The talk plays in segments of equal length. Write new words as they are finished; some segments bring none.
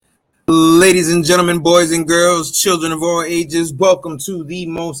Ladies and gentlemen, boys and girls, children of all ages, welcome to the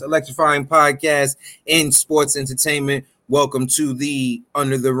most electrifying podcast in sports entertainment. Welcome to the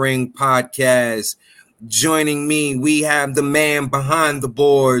Under the Ring podcast. Joining me, we have the man behind the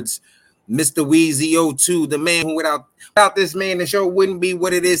boards, Mr. Weezy 02, the man who without this man, the show wouldn't be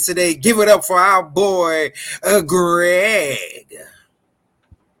what it is today. Give it up for our boy, Greg.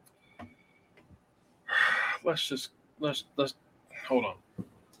 Let's hold on.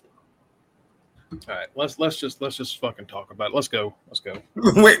 All right, let's just fucking talk about it. Let's go.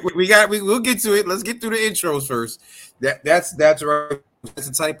 Wait, we'll get to it. Let's get through the intros first. That's right. That's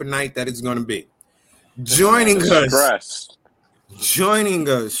the type of night that it's going to be. Joining us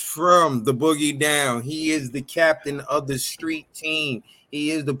from the Boogie Down, he is the captain of the street team.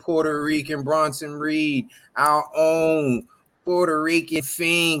 He is the Puerto Rican Bronson Reed, our own Puerto Rican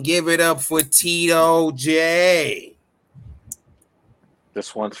fiend. Give it up for Tito J.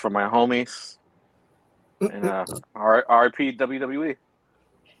 This one's for my homies. And RIP WWE.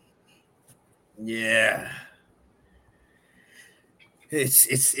 Yeah.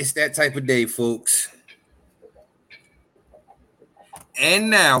 It's that type of day, folks.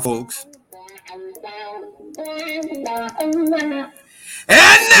 And now, folks. And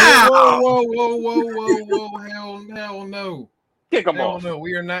now. Whoa! Hell no! Kick them off. No,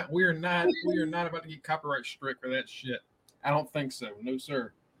 we are not about to get copyright struck for that shit. I don't think so. No,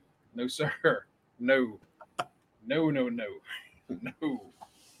 sir. No.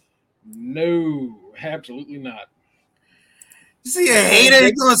 Absolutely not. See a hater,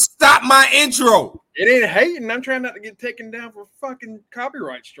 he's gonna stop my intro. It ain't hating. I'm trying not to get taken down for fucking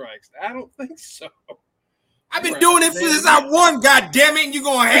copyright strikes. I don't think so. I've been doing it since I won, goddamn it, and you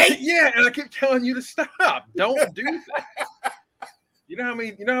gonna hate? Yeah, and I keep telling you to stop. Don't do that. You know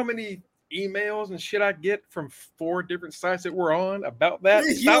how many emails and shit I get from 4 different sites that we're on about that?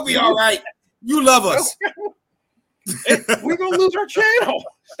 You'll be all right. You love us. We're gonna lose our channel.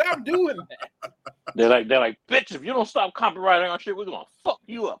 Stop doing that. They're like, bitch, if you don't stop copyrighting our shit, we're gonna fuck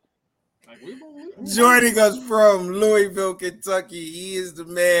you up. Joining us from Louisville, Kentucky, he is the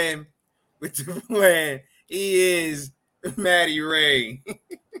man with the plan. He is Matty Ray.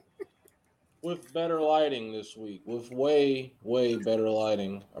 With better lighting this week, with way better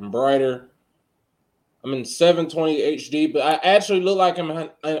lighting. I'm brighter. I'm in 720 HD, but I actually look like I'm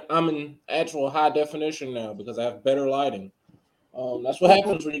in actual high definition now because I have better lighting. That's what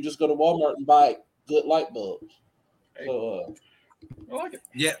happens when you just go to Walmart and buy good light bulbs. So, I like it.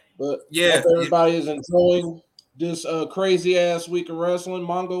 Yeah, but hope everybody is enjoying this crazy ass week of wrestling.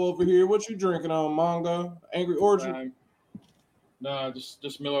 Mongo over here, what you drinking on, Mongo? Angry Orchard? No,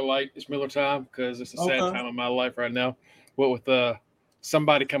 just Miller Lite. It's Miller time because it's a sad time in my life right now. What with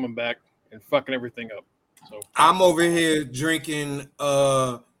somebody coming back and fucking everything up. So I'm over here drinking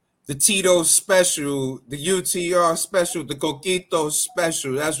the Tito special, the UTR special, the Coquito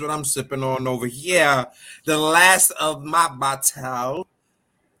special. That's what I'm sipping on over here. The last of my bottle.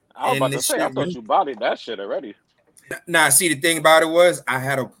 I was about to say, I thought you bodied that shit already. Nah, see, the thing about it was I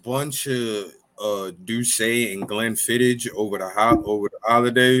had a bunch of Douce and Glenfiddich over the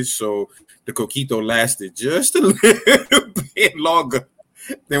holidays, so the Coquito lasted just a little bit longer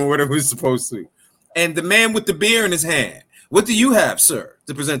than what it was supposed to. And the man with the beer in his hand, what do you have, sir,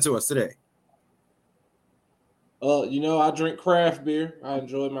 to present to us today? I drink craft beer. I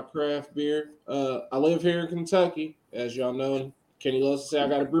enjoy my craft beer. I live here in Kentucky, as y'all know. Kenny loves to say I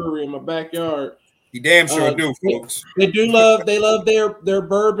got a brewery in my backyard. You damn sure do, folks. They love their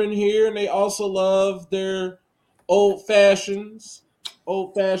bourbon here, and they also love their old fashions.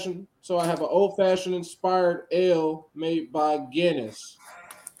 Old fashioned. So I have an old fashioned inspired ale made by Guinness.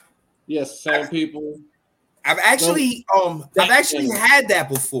 Yes, same people. I've actually had that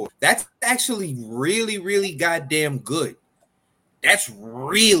before. That's actually really, really goddamn good. That's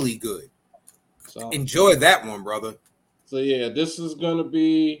really good. So enjoy that one, brother. So yeah, this is gonna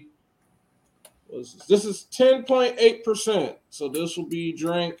be. This is 10.8%. So this will be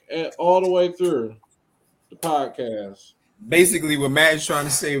drank all the way through the podcast. Basically, what Matt is trying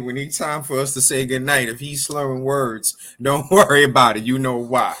to say, when it's time for us to say goodnight, if he's slurring words, don't worry about it. You know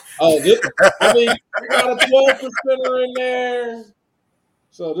why. Oh, we got a 12% in there.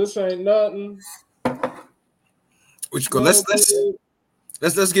 So this ain't nothing. Let's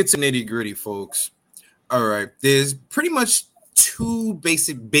get to nitty gritty, folks. All right. There's pretty much 2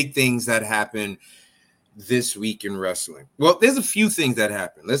 basic big things that happen this week in wrestling. Well, there's a few things that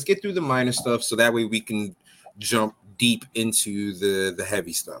happen. Let's get through the minor stuff so that way we can jump deep into the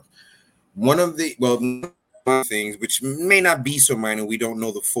heavy stuff. One of the things, which may not be so minor, we don't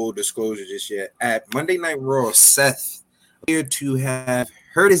know the full disclosure just yet. At Monday Night Raw, Seth appeared to have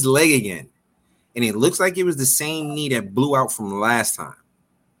hurt his leg again. And it looks like it was the same knee that blew out from last time.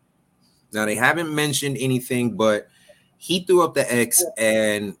 Now, they haven't mentioned anything, but he threw up the X,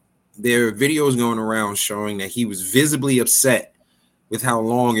 and there are videos going around showing that he was visibly upset with how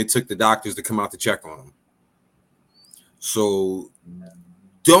long it took the doctors to come out to check on him. So,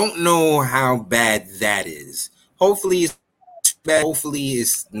 don't know how bad that is. Hopefully, it's bad. Hopefully,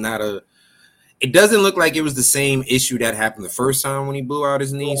 it's not a. It doesn't look like it was the same issue that happened the first time when he blew out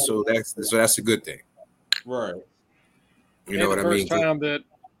his knee. So that's a good thing, Right? You know what I mean? First time that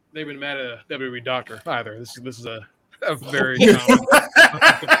they've been mad at a WWE doctor either. This is a very common.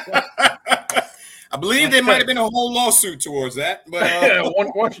 I believe there might have been a whole lawsuit towards that, but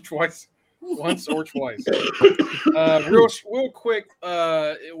once or twice. Real quick.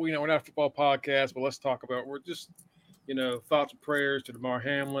 We're not a football podcast, but let's talk about. We're just thoughts and prayers to Damar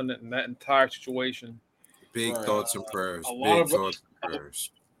Hamlin and that entire situation. Big thoughts and prayers.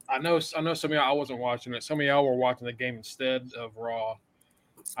 I know some of y'all, I wasn't watching it. Some of y'all were watching the game instead of Raw.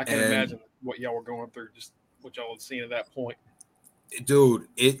 I can imagine what y'all were going through, just what y'all had seen at that point. Dude,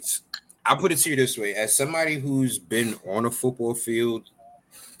 I'll put it to you this way. As somebody who's been on a football field,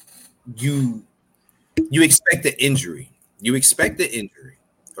 you expect the injury.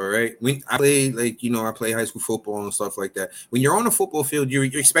 All right. When I play, I play high school football and stuff like that. When you're on a football field, you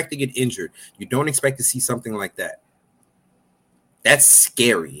expect to get injured. You don't expect to see something like that. That's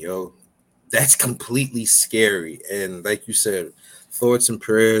scary, yo. That's completely scary. And like you said, thoughts and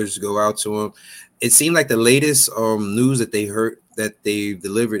prayers go out to him. It seemed like the latest news that they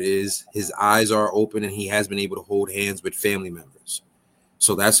delivered is his eyes are open and he has been able to hold hands with family members.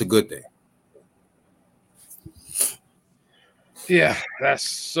 So that's a good thing. Yeah, that's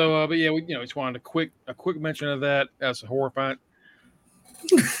so. But yeah, we just wanted a quick mention of that. That's horrifying.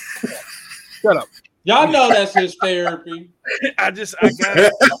 Shut up. Y'all know that's his therapy. I got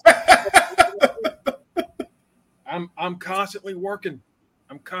it. I'm constantly working.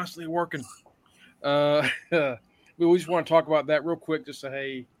 We just want to talk about that real quick. Just say,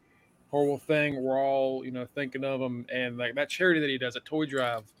 hey, horrible thing. We're all thinking of him, and like that charity that he does, a toy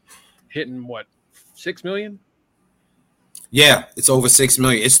drive, hitting what, 6 million. Yeah, it's over 6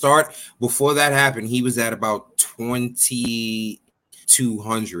 million. Before that happened, he was at about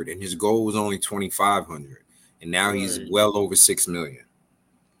 2,200, and his goal was only 2,500, and now he's well over 6 million.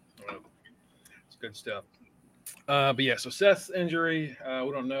 It's good stuff. But yeah, so Seth's injury,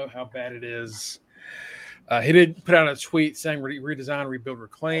 we don't know how bad it is. He did put out a tweet saying redesign, rebuild,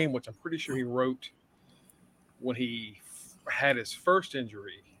 reclaim, which I'm pretty sure he wrote when he had his first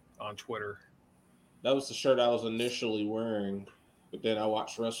injury on Twitter. That was the shirt I was initially wearing, but then I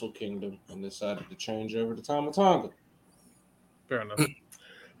watched Wrestle Kingdom and decided to change over to Tama Tonga. Fair enough.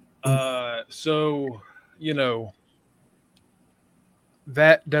 So,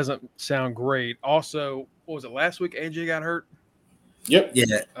 that doesn't sound great. Also, what was it, last week AJ got hurt? Yep.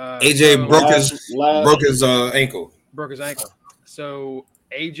 Yeah. AJ broke his ankle. Broke his ankle. So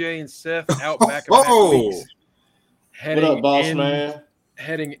AJ and Seth out back-to-back weeks. What up, boss man?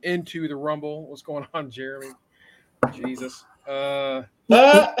 Heading into the Rumble. What's going on, Jeremy? Jesus. Uh-oh.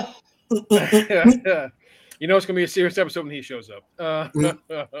 It's gonna be a serious episode when he shows up.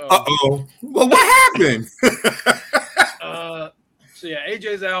 Uh-oh. Well, what happened? So yeah,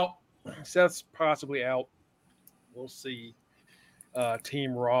 AJ's out. Seth's possibly out. We'll see.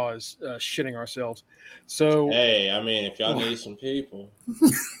 Team Raw is shitting ourselves. So hey, I mean, if y'all need some people,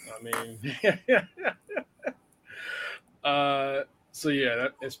 I mean, so yeah,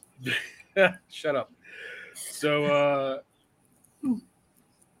 that is shut up. So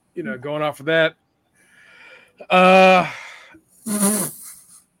going off of that,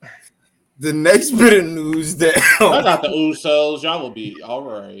 the next bit of news that I got the Usos, y'all will be all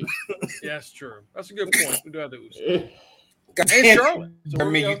right. Yeah, that's true. That's a good point. We do have the Usos. And Charlotte.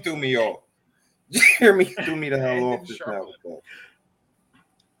 Jeremy, you threw me off. Jeremy threw me the hell off.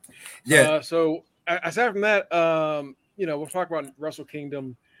 Yeah. So aside from that, we'll talk about Wrestle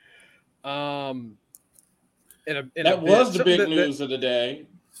Kingdom. That was the big news of the day.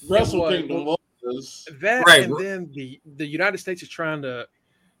 Wrestle Kingdom was that, right. And then the United States is trying to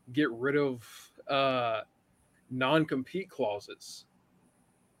get rid of non-compete clauses,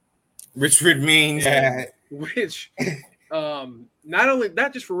 which would mean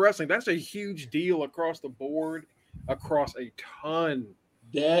not just for wrestling. That's a huge deal across the board, across a ton.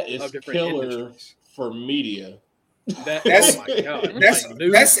 That is of different killer industries. For media. That's oh my God. That's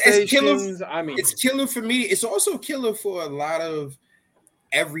killer. I mean, it's killer for me. It's also killer for a lot of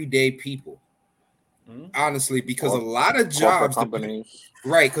everyday people. Honestly, because a lot of jobs,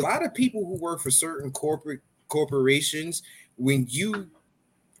 right? Because a lot of people who work for certain corporations, when you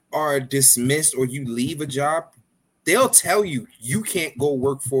are dismissed or you leave a job, they'll tell you you can't go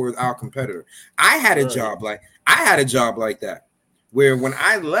work for our competitor. I had a job like that, where when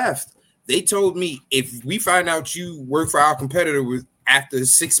I left, they told me if we find out you work for our competitor after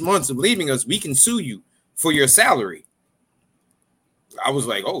 6 months of leaving us, we can sue you for your salary. I was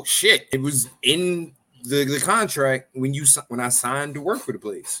like, oh shit! It was in the contract when I signed to work for the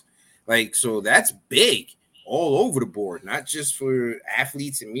place. Like, so that's big all over the board, not just for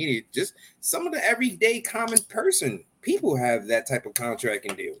athletes and media, just some of the everyday common person. People have that type of contract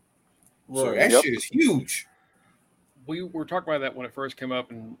and deal. Right. So that shit is huge. We were talking about that when it first came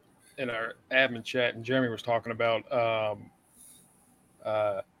up in our admin chat, and Jeremy was talking about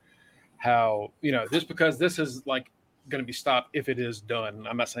how, just because this is like going to be stopped if it is done.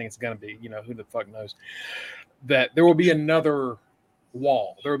 I'm not saying it's going to be, who the fuck knows, that there will be another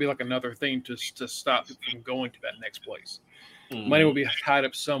wall. There will be like another thing to stop it from going to that next place. Money will be tied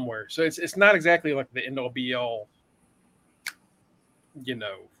up somewhere. So it's not exactly like the end all be all,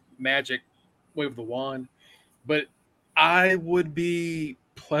 magic wave the wand, but I would be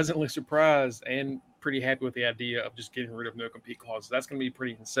pleasantly surprised and pretty happy with the idea of just getting rid of no compete clauses. That's going to be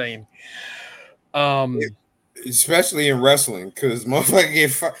pretty insane. Especially in wrestling, because motherfucker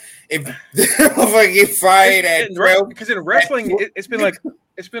get fired at 12. Because in wrestling, it's been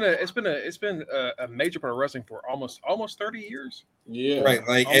a major part of wrestling for almost 30 years. Yeah, right.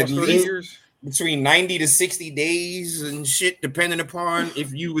 Like almost at 30 least years. Between 90 to 60 days and shit, depending upon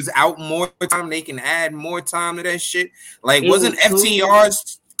if you was out more time, they can add more time to that shit. Like, wasn't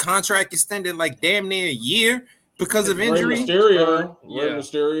FTR's contract extended like damn near a year because of injury? Rey Mysterio.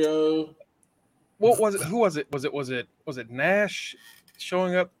 What was it? Who was it? Was it Nash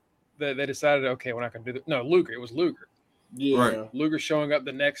showing up that they decided, okay, we're not going to do that? No, Luger. It was Luger. Yeah. Right. Luger showing up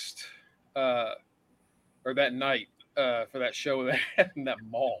the next or that night for that show that had in that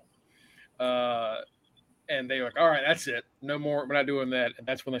mall. And they were like, all right, that's it. No more. We're not doing that. And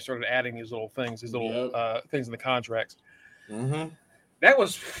that's when they started adding these little things, things in the contracts. Mm-hmm. That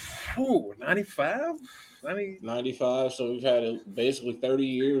was 95? 95. So we've had basically 30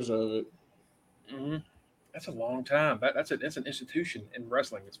 years of it. Mm-hmm. That's a long time. That's an institution in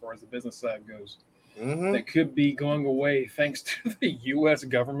wrestling as far as the business side goes. Mm-hmm. That could be going away thanks to the U.S.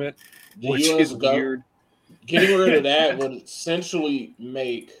 government, which is weird. Getting rid of that would essentially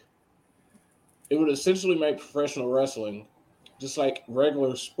make professional wrestling just like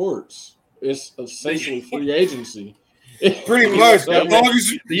regular sports. It's essentially free agency. Pretty much. As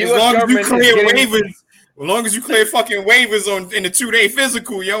long as you clear fucking waivers in the 2-day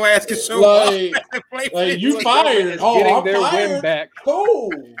physical, your ass can show up. Like you fired. Getting their win back.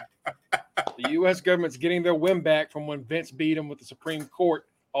 Cool. The U.S. government's getting their win back from when Vince beat them with the Supreme Court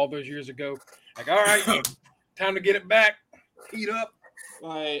all those years ago. Like, all right, time to get it back. Heat up.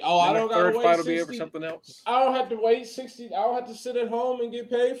 Like, I don't got to wait. Fight will be over something else. I don't have to wait 60. I don't have to sit at home and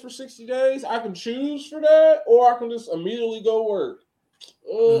get paid for 60 days. I can choose for that, or I can just immediately go work.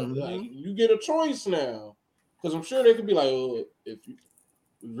 Like, you get a choice now, because I'm sure they could be like, if you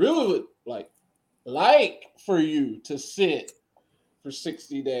really would like for you to sit for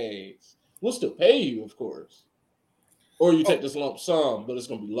 60 days, we'll still pay you, of course, or you take this lump sum, but it's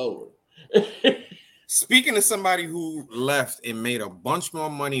gonna be lower. Speaking of somebody who left and made a bunch more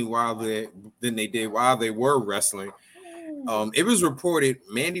money than they did while they were wrestling, it was reported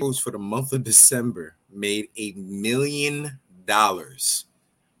Mandy Rose for the month of December made $1 million.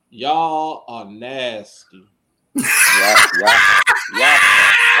 Y'all are nasty. Yeah.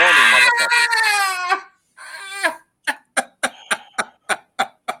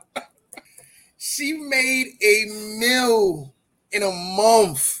 She made $1 million in a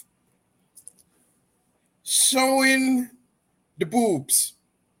month showing the boobs.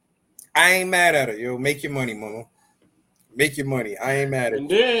 I ain't mad at her, yo. Make your money, mama. Make your money. I ain't mad at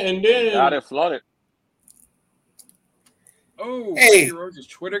you. And then got it flooded. Oh, hey. Mandy Rose's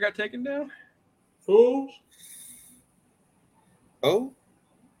Twitter got taken down? Who's? Oh?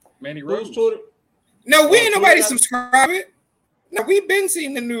 Mandy Rose. Who's Twitter? No, we ain't nobody subscribing. No, we've been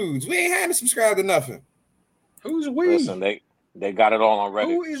seeing the news. We ain't having subscribed to nothing. Who's we? Listen, they got it all on Reddit.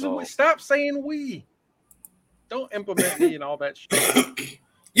 Who is we? Stop saying we. Don't implement me and all that shit.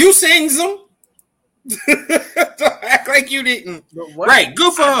 You sings them. Don't act like you didn't. Right,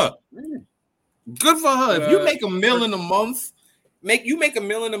 good for her. Good for her. If you make $1 million a month, make $1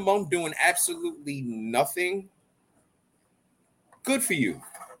 million a month doing absolutely nothing. Good for you.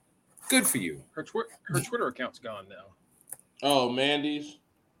 Good for you. Her Twitter account's gone now. Oh, Mandy's.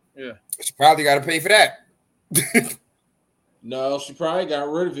 Yeah. She probably got to pay for that. No, she probably got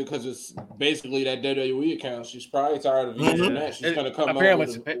rid of it because it's basically that WWE account. She's probably tired of using that. She's going to come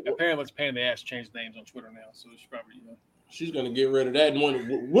apparently up with apparently it's paying the ass to change names on Twitter now, so she's probably she's going to get rid of that.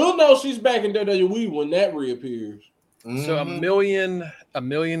 And we'll know she's back in WWE when that reappears. So $1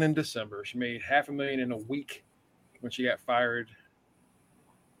 million in December. She made $500,000 in a week when she got fired.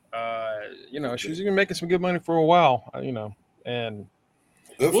 She's been making some good money for a while. And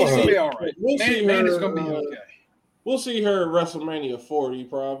we'll see. Be all right. We'll see her. It's gonna be okay. We'll see her at WrestleMania 40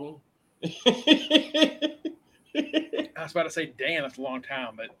 probably. I was about to say, damn, that's a long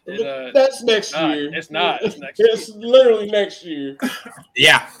time, but that's next year. It's not. It's next year. It's literally next year.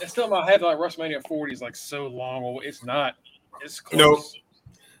 Yeah. It's still in my head like WrestleMania 40 is like so long. It's not. It's Nope.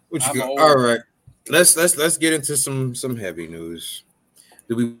 close. All right. Let's get into some heavy news.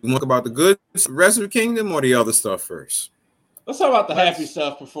 Do we talk about the good Wrestle Kingdom or the other stuff first? Let's talk about the happy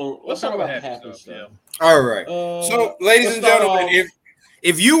stuff before. Let's talk about the happy stuff. Yeah. All right. So, ladies and gentlemen,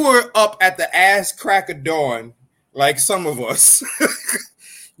 if you were up at the ass crack of dawn, like some of us, what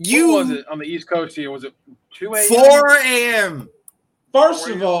was it on the East Coast here? Was it 2 a.m.? 4 a.m. First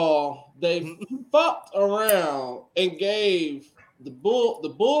of all, they fucked around and gave the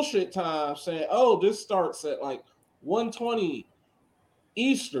bullshit time, saying, "Oh, this starts at like 1:20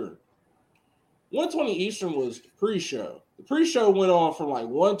 Eastern." 1:20 Eastern was the pre-show. The pre-show went on from like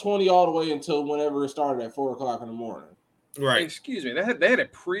 1:20 all the way until whenever it started at 4:00 in the morning. Right. Hey, excuse me. They had a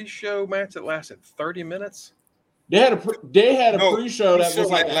pre-show match that lasted 30 minutes. They had a pre-show that was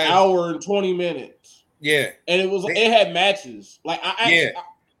like an hour and 20 minutes. Yeah. And it had matches. Like I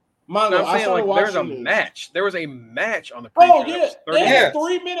started watching. There's a match. There was a match on the pre-show. Oh yeah. They had a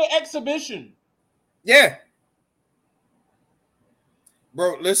 3-minute exhibition. Yeah.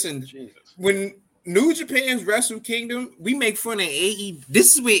 Bro, listen. Jesus. When New Japan's Wrestle Kingdom, we make fun of AEW.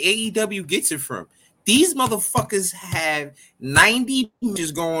 This is where AEW gets it from. These motherfuckers have 90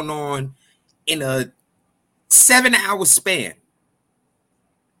 matches going on in a 7-hour span.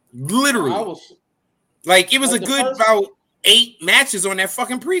 Literally. It was like a good about 8 matches on that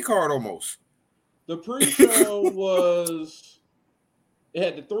fucking pre-card almost. The pre-show it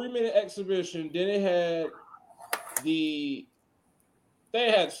had the 3-minute exhibition, then it had they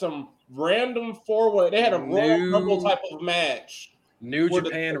had some random 4-way. They had a Royal Rumble type of match. New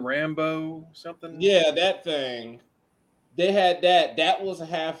Japan Rambo something. Yeah, that thing. They had that. That was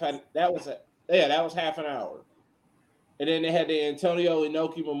half an hour. And then they had the Antonio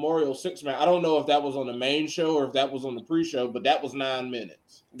Inoki Memorial 6-man. I don't know if that was on the main show or if that was on the pre-show, but that was 9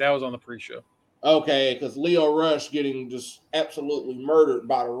 minutes. That was on the pre-show. Okay, because Leo Rush getting just absolutely murdered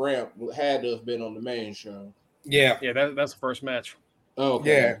by the ramp had to have been on the main show. Yeah. Yeah, that's the first match.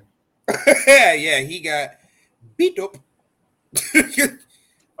 Okay. Yeah. Yeah, he got beat up.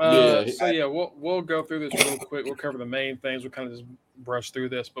 We'll go through this real quick. We'll cover the main things. We'll kind of just brush through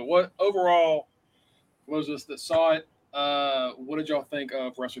this. But what overall was this that saw it? What did y'all think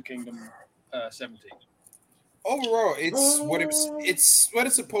of Wrestle Kingdom 17? Overall, it's what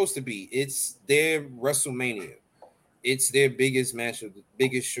it's supposed to be. It's their WrestleMania. It's their biggest match the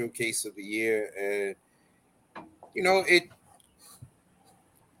biggest showcase of the year, and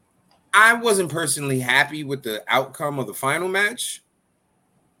I wasn't personally happy with the outcome of the final match.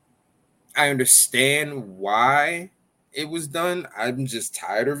 I understand why it was done. I'm just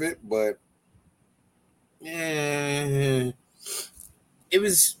tired of it, but it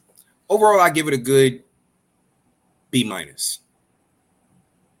was overall. I give it a good B-. I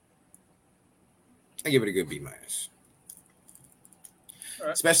give it a good B-. Right.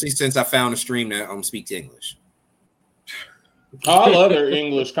 Especially since I found a stream that speaks English. I love their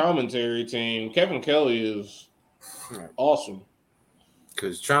English commentary team. Kevin Kelly is awesome.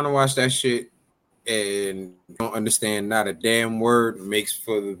 Because trying to watch that shit and don't understand not a damn word makes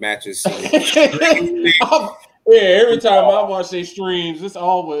for the matches. Every time I watch their streams, it's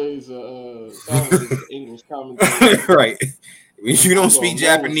always English commentary. Right. If you don't speak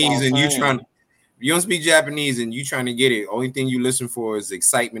Japanese and you don't speak Japanese and you trying to get it, only thing you listen for is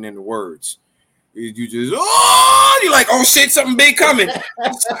excitement in the words. You just you're like, oh shit, something big coming.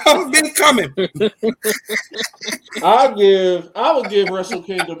 Something big coming. I would give Wrestle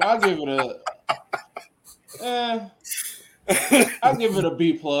Kingdom, I'll give it a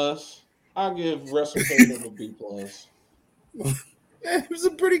B+. I'll give Wrestle Kingdom a B+. It was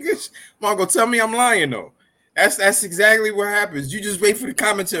a pretty good. Margo, tell me I'm lying though. That's exactly what happens. You just wait for the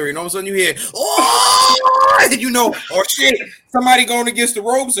commentary, and all of a sudden you hear, oh, and oh shit, somebody going against the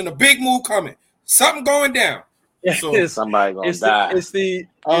ropes and a big move coming. Something going down. So somebody gonna die. It's the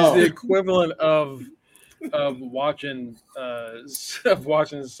equivalent of watching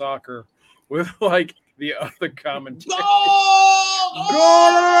soccer with like the other commentary. Go!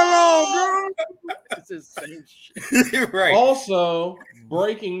 It's the same shit. Right. Also,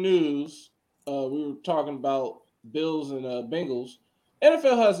 breaking news. We were talking about Bills and Bengals.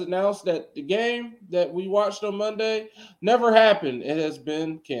 NFL has announced that the game that we watched on Monday never happened. It has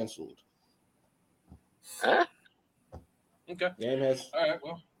been canceled. Huh? Okay. Game has All right.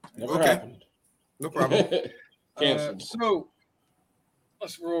 Well, never happened. No problem. Canceled. So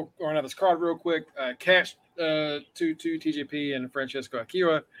let's run out this card real quick. Cash 2-2 TJP and Francesco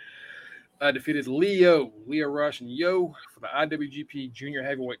Akira defeated Leo Rush, and Yo for the IWGP Junior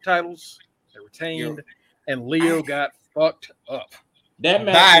Heavyweight titles. They retained, and Leo got fucked up. That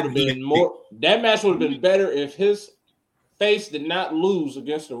match would have been more. That match would have been better if his face did not lose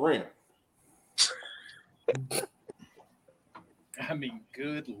against the ring. I mean,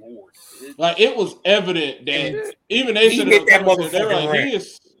 good lord! Like it was evident that even they said hit that they were motherfucking like, ring.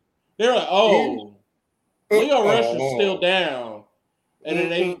 they're like, oh, Leo Rush is still down, and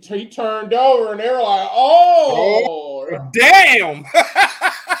then he turned over, and they were like, oh, damn.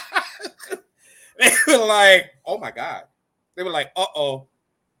 They were like, oh my god. They were like, uh-oh.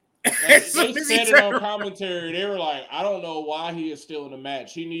 Like, they said it on commentary. They were like, I don't know why he is still in the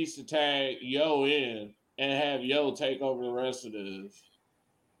match. He needs to tag Yo in and have Yo take over the rest of this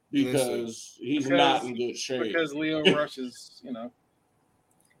because he's not in good shape. Because Leo Rush is,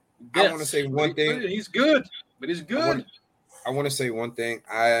 I want to say one thing. He's good, but he's good. I want to say one thing.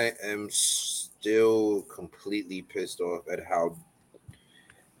 I am still completely pissed off at how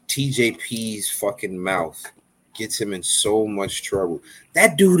TJP's fucking mouth gets him in so much trouble.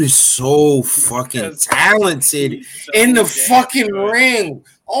 That dude is so fucking talented in the fucking ring.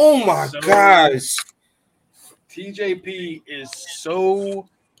 Oh my gosh. TJP is so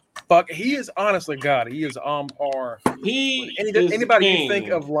he is honestly God. He is on par. Anybody you think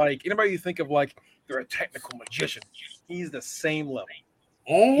of like they're a technical magician. He's the same level.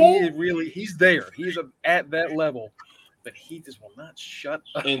 He's there. He's at that level. But he just will not shut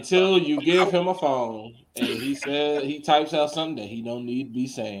up until you give him a phone and he says he types out something that he don't need to be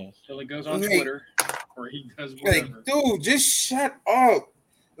saying. Until he goes on Twitter or he does whatever. Like, dude, just shut up.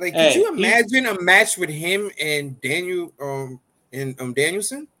 Like, could you imagine a match with him and Danielson?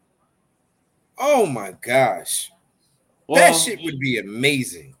 Oh my gosh. Well, that shit would be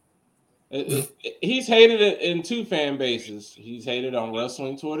amazing. He's hated it in two fan bases. He's hated on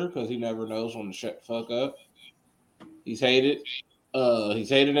wrestling Twitter because he never knows when to shut the fuck up. He's hated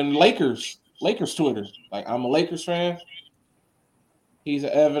in Lakers Twitter. Like, I'm a Lakers fan. He's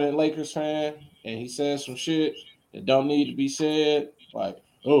an evident Lakers fan, and he says some shit that don't need to be said. Like,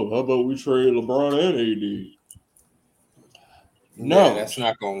 oh, how about we trade LeBron and AD? No, yeah, that's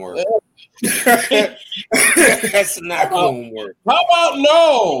not gonna work. That's not gonna work. How about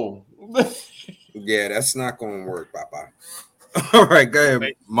no? Yeah, that's not gonna work, Papa. All right, go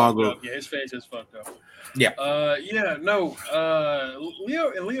ahead, Mongo. Yeah, his face is fucked up. Yeah. Leo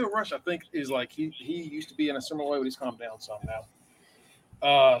Rush, I think, is like he used to be in a similar way, but he's calmed down some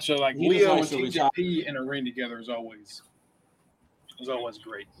now. So like Leo and TJP in a ring together is always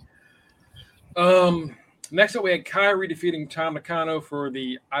great. Next up we had Kyrie defeating Tom Nakano for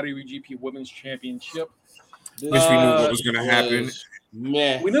the IWGP Women's Championship. Which we knew what was gonna happen.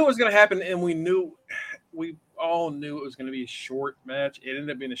 Man. We knew it was gonna happen, and we all knew it was going to be a short match. It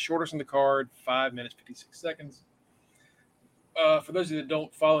ended up being the shortest in the card, 5 minutes, 56 seconds. For those of you that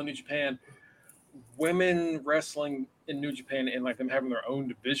don't follow New Japan, women wrestling in New Japan and like them having their own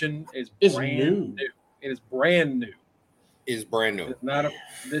division is brand new. It is brand new. It's brand new. It's not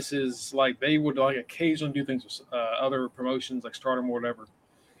this is like they would like occasionally do things with other promotions like Stardom or whatever.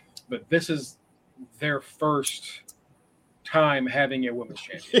 But this is their first time having a women's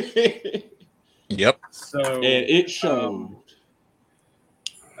champion. Yep. So and it showed.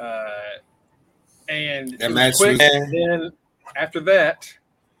 And that match then after that,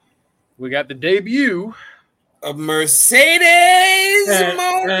 we got the debut of Mercedes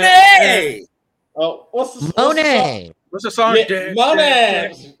Moné. Oh, what's the Moné? What's the song? Yeah,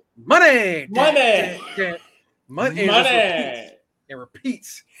 Money. And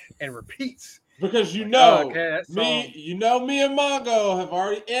repeats and repeats. Because me and Mongo have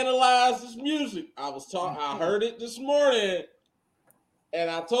already analyzed this music. I heard it this morning, and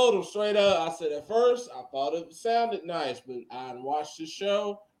I told him straight up. I said at first I thought it sounded nice, but I watched the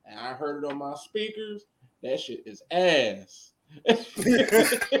show and I heard it on my speakers. That shit is ass.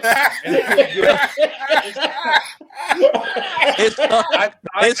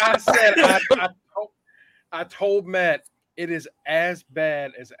 I told Matt it is as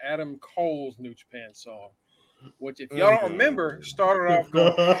bad as Adam Cole's New Japan song. which, if y'all don't remember, started off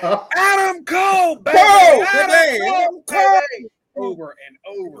going, Adam Cole, baby! Cole, Adam Cole, baby! Cole. Over and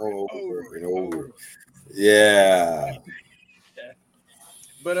over and over. Yeah.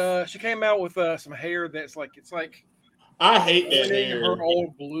 But she came out with some hair that's like, it's like I hate that hair. Her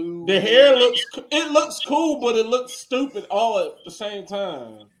old blue. The hair looks cool, but it looks stupid all at the same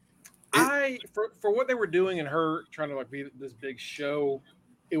time. For what they were doing and her trying to like be this big show,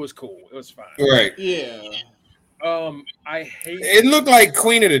 it was cool. It was fine. Right. Yeah. I hate it. Looked like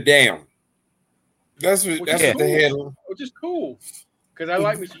Queen of the Damn. That's what the head. Which is cool because I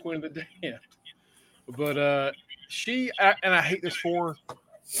like me some Queen of the Damn. But I hate this for her.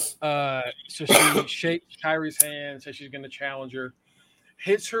 So she shakes Kyrie's hand, says she's going to challenge her,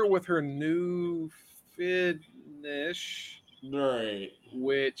 hits her with her new finish, right?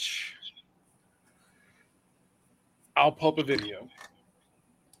 Which I'll pull up a video,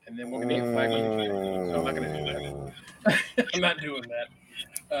 and then we're going to get flagged on the channel. So I'm not going to do that. I'm not doing that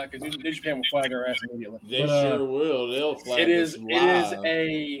because New Japan will flag our ass immediately. They sure will. They'll flag us live.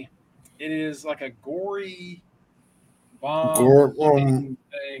 It is like a gory bomb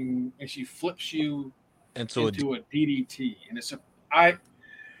thing, and she flips you into a DDT. And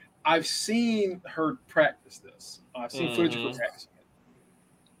I've seen her practice this. I've seen footage of her practicing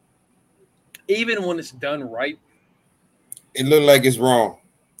it. Even when it's done right, it looked like it's wrong.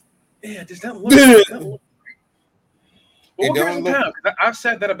 Yeah, it just doesn't look right. Well, we'll give it some time. I've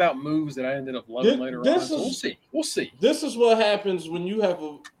said that about moves that I ended up loving later on. So we'll see. We'll see. This is what happens when you have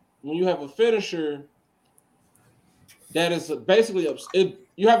a finisher that is basically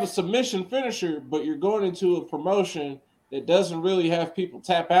you have a submission finisher, but you're going into a promotion that doesn't really have people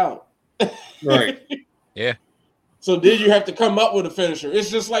tap out. Right. Yeah. So then you have to come up with a finisher. It's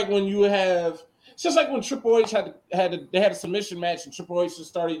just like when it's just like when Triple H had a submission match and Triple H just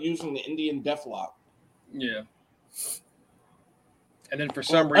started using the Indian Deathlock. Yeah. And then for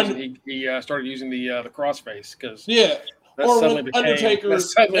some reason he started using the crossface because Undertaker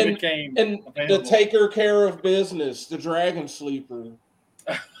became the Taker Care of Business, the Dragon Sleeper.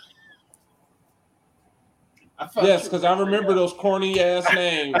 Yes, because I remember those corny ass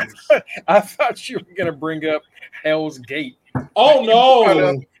names. I thought you were gonna bring up Hell's Gate. Oh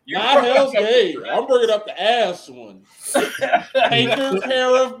no, not Hell's Gate. I'm bringing up the ass one. Taker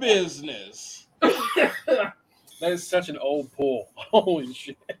Care of Business. That is such an old pull. Holy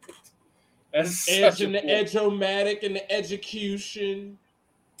shit. That's Edge and the Edge-O-Matic and the Execution.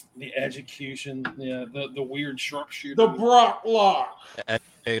 The Execution. Yeah, the weird sharpshooter. The Brock Lock.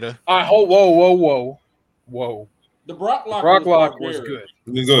 Whoa. The Brock Lock was good.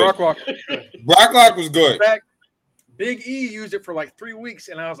 It was good. Brock Lock was good. Brock Lock was good. In fact, Big E used it for like 3 weeks,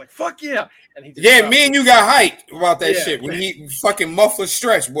 and I was like, fuck yeah. And he me and you got hyped about that shit. When he fucking muffler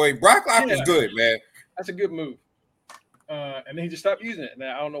stretch, boy. Brock Lock was good, man. That's a good move. And then he just stopped using it. And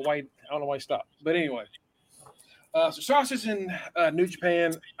I don't know why he stopped. But anyway. So Sasha's in New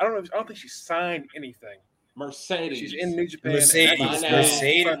Japan. I don't think she signed anything. Mercedes. She's in New Japan. Mercedes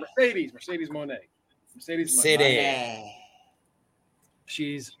Moné.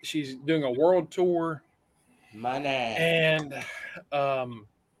 She's doing a world tour. And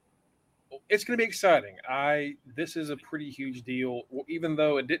it's going to be exciting. This is a pretty huge deal, even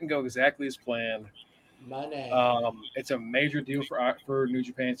though it didn't go exactly as planned. It's a major deal for New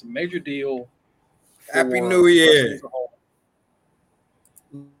Japan. It's a major deal. Happy New Year.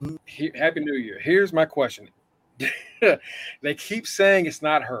 Happy New Year. Here's my question. They keep saying it's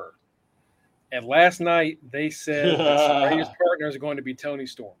not her. And last night they said that his partner is going to be Toni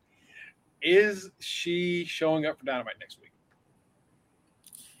Storm. Is she showing up for Dynamite next week?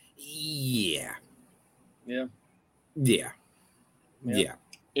 Yeah.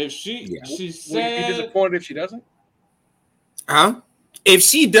 If she said, would you be disappointed if she doesn't? Huh? If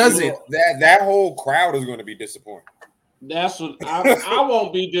she doesn't, that whole crowd is going to be disappointed. That's what I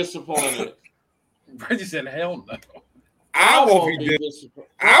won't be disappointed. Bridget said, "Hell no." I won't be disappointed.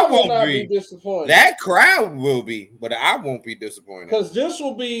 I won't be disappointed. That crowd will be, but I won't be disappointed.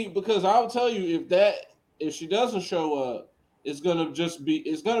 Because I'll tell you if she doesn't show up, it's gonna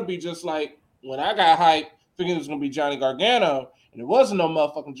be just like when I got hyped thinking it was gonna be Johnny Gargano, and it wasn't no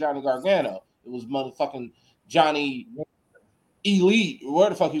motherfucking Johnny Gargano. It was motherfucking Johnny Elite, or where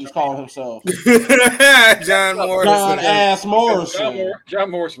the fuck he was calling himself. John Morrison.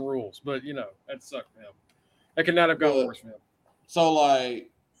 John Morrison rules, but that sucked for him. That could not have gone worse for him. So like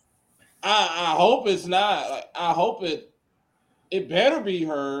I hope it's not. Like, I hope it better be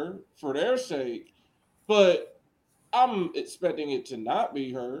her for their sake. But I'm expecting it to not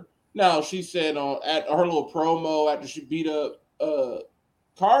be her. Now she said at her little promo after she beat up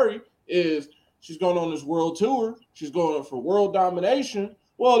Kari is She's going on this world tour. She's going for world domination.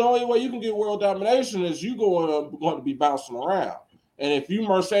 Well, the only way you can get world domination is you going to be bouncing around. And if you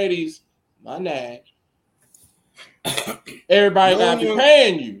Mercedes, my name, everybody got to be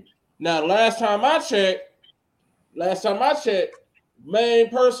paying you. Now, last time I checked, main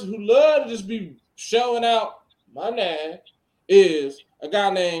person who loved to just be showing out my name is a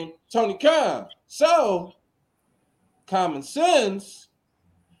guy named Tony Khan. So, common sense,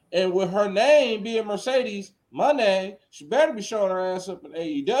 and with her name being Mercedes, my name, she better be showing her ass up in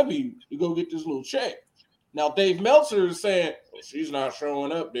AEW to go get this little check. Now, Dave Meltzer is saying, well, she's not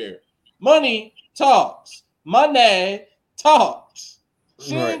showing up there. Money talks. Money talks.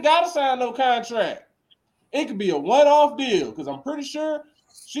 She ain't got to sign no contract. It could be a one-off deal because I'm pretty sure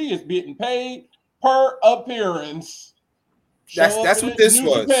she is getting paid per appearance. That's what this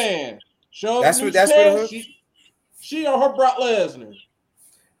was. Japan. That's what she or her Brock Lesnar.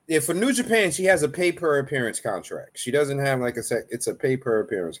 Yeah, for New Japan, she has a pay per appearance contract. She doesn't have it's a pay per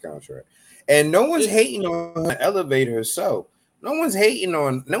appearance contract. And no one's hating on her elevate herself. No one's hating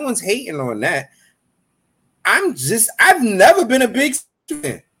on that. I've never been a big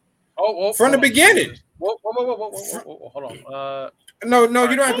fan. From the beginning. Whoa, hold on. No,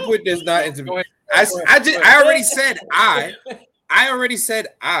 you don't have to put this not into. I already said I. I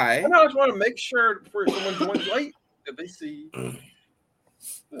just want to make sure before someone joins late that they see.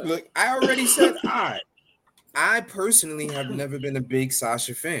 Look, I already said I personally have never been a big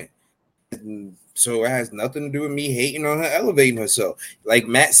Sasha fan. So it has nothing to do with me hating on her elevating herself. Like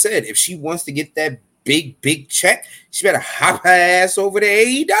Matt said, if she wants to get that big check, she better hop her ass over to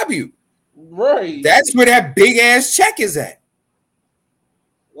AEW. Right. That's where that big ass check is at.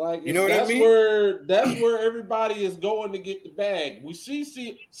 Like, you know what I mean? That's where everybody is going to get the bag. We see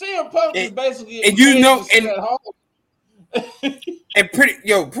CM Punk is basically and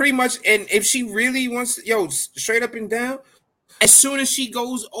pretty much. And if she really wants, straight up and down, as soon as she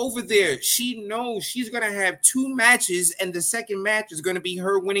goes over there, she knows she's gonna have 2 matches, and the second match is gonna be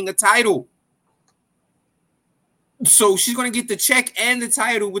her winning a title. So she's gonna get the check and the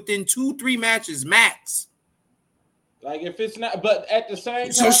title within 2-3 matches max. Like if it's not, but at the same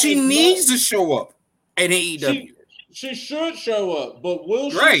time, so she needs to show up at AEW. She should show up, but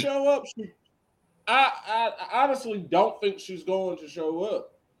will she show up? I honestly don't think she's going to show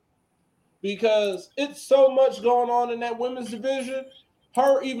up because it's so much going on in that women's division.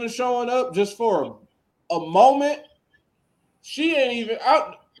 Her even showing up just for a moment, she ain't even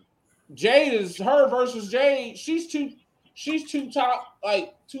out. Jade is her versus Jade. She's top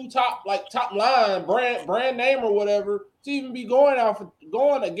line brand name or whatever to even be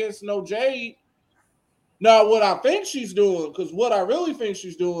going against no Jade. Now, what I think she's doing, because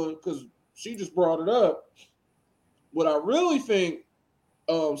she just brought it up. What I really think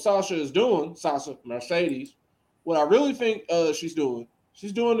Sasha is doing, Sasha Mercedes, what I really think she's doing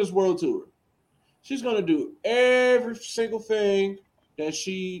this world tour. She's going to do every single thing that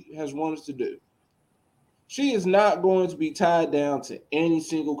she has wanted to do. She is not going to be tied down to any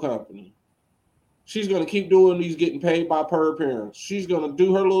single company. She's going to keep doing these, getting paid by per appearance. She's going to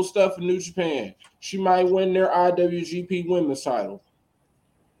do her little stuff in New Japan. She might win their IWGP Women's title.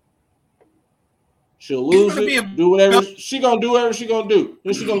 She'll lose it, do whatever. She's going to do whatever she's going to do.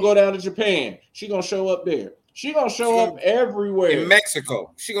 Then she's going to go down to Japan. She's going to show up there. She's going to show up everywhere. In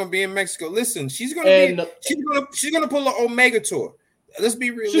Mexico. She's going to be in Mexico. Listen, she's going to pull an Omega tour. Let's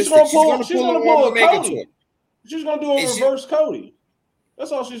be realistic. She's going to pull an Omega tour. She's going to do a reverse Cody.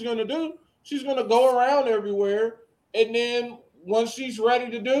 That's all she's going to do. She's going to go around everywhere. And then once she's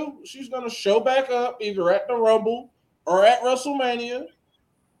ready to do, she's going to show back up either at the Rumble or at WrestleMania.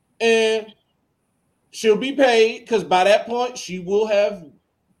 And she'll be paid because by that point, she will have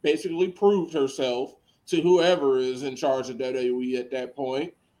basically proved herself to whoever is in charge of WWE at that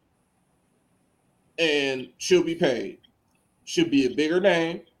point. And she'll be paid. She'll be a bigger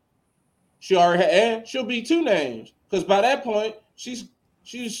name. She'll be 2 names because by that point she's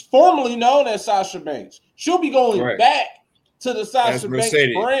formerly known as Sasha Banks. She'll be going back to the Sasha Banks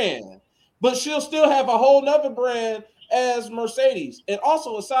brand, but she'll still have a whole nother brand as Mercedes. And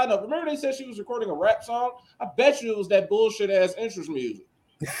also a side note, remember they said she was recording a rap song? I bet you it was that bullshit ass interest music.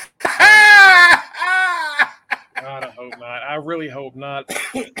 God, I hope not. I really hope not.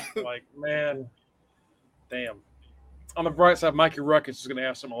 Like, man, damn. On the bright side, Mikey Ruckus is going to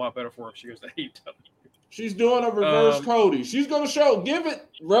have something a lot better for her if she goes to AEW. She's doing a reverse Cody. She's going to give it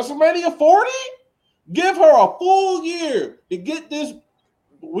WrestleMania 40? Give her a full year to get this.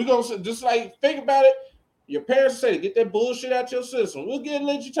 We're going to just think about it. Your parents say, get that bullshit out your system. We'll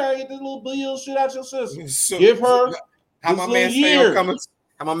let you try to get this little bullshit out your system. So, give her how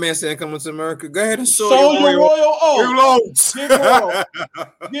How my man saying coming to America? Go ahead and sow your royal oats. Give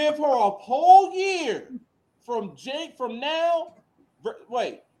Give her a whole year from now.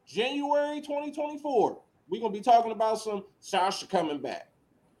 Wait, January 2024. We're gonna be talking about some Sasha coming back.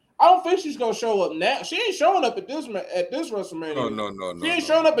 I don't think she's gonna show up now. She ain't showing up at this WrestleMania. No. She ain't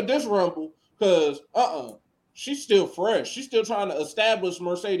showing up at this Rumble because she's still fresh. She's still trying to establish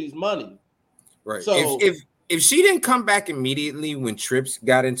Mercedes money. Right. So if she didn't come back immediately when Trips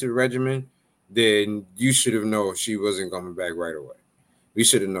got into the regimen, then you should have known she wasn't coming back right away. We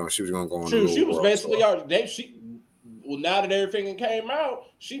should have known she was gonna go on. True, she was basically already. Now that everything came out,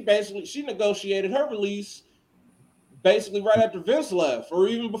 she negotiated her release basically right after Vince left, or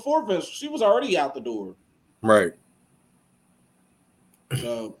even before Vince. She was already out the door. Right.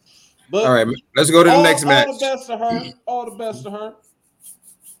 So, but all right, let's go to the next match. All the best to her. All the best to her.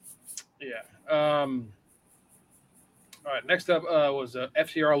 Yeah. All right. Next up was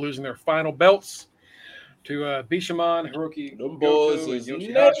FTR losing their final belts to Bishamon, Hiroki Goto, and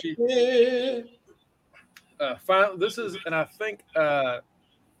Yoshihashi. This is, and I think it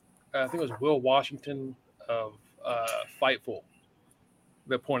was Will Washington of Fightful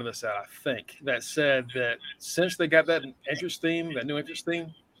that pointed this out. I think that said that since they got that entrance theme, that new entrance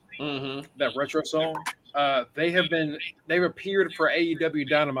theme, that retro song, they've appeared for AEW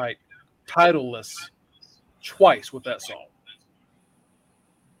Dynamite titleless twice with that song.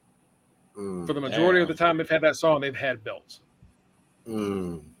 For the majority of the time they've had that song, they've had belts.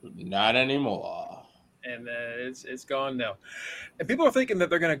 Not anymore. And it's gone now. And people are thinking that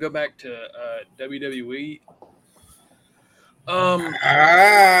they're going to go back to WWE.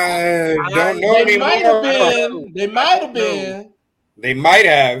 I don't know. They might have been. They might have been. They might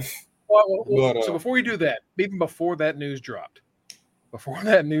have. So before we do that, even before that news dropped,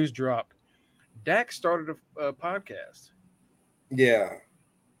 Dak started a podcast. Yeah.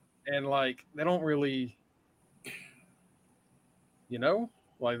 And they don't really,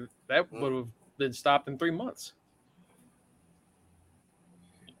 that would have been stopped in 3 months.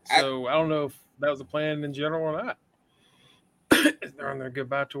 So I don't know if that was the plan in general or not. If they're on their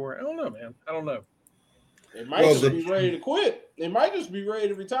goodbye tour, I don't know, man. I don't know. They might just be ready to quit. They might just be ready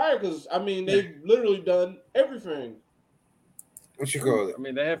to retire because they've literally done everything. What you call it? I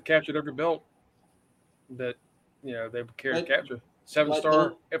mean, they have captured every belt that they've carried capture.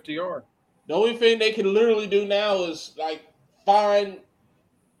 7-star FTR. The only thing they can literally do now is find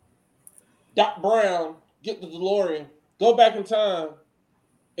Doc Brown, get the DeLorean, go back in time,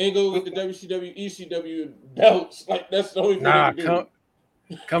 and go get the WCW, ECW belts. That's the only thing they can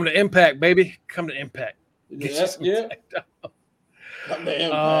do. Come to Impact, baby. Come to Impact. Yeah. Come to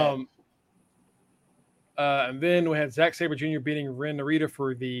Impact. And then we had Zack Sabre Jr. beating Ren Narita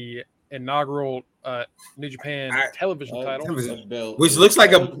for the inaugural New Japan television title, which looks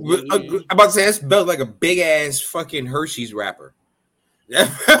like I'm about to say that's belt like a big ass fucking Hershey's wrapper.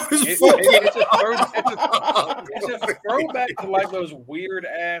 It's a throwback to those weird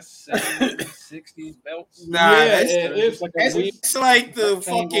ass 70s, 60s belts. It's like the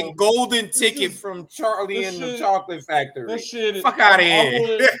fucking golden ticket from Charlie and the Chocolate Factory. That shit fuck out of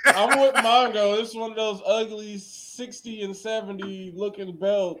here. I'm with Mongo. It's one of those ugly 60 and 70 looking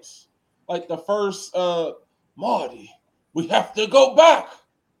belts. Like the first Marty. We have to go back.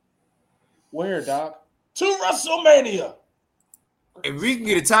 Where, Doc? To WrestleMania. If we can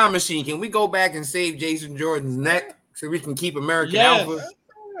get a time machine, can we go back and save Jason Jordan's neck so we can keep American Alpha?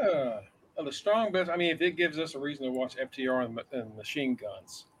 The strong best. I mean, if it gives us a reason to watch FTR and Machine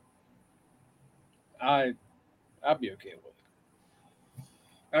Guns, I'd be okay with it.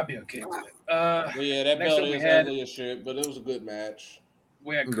 That belt is ugly as shit, but it was a good match.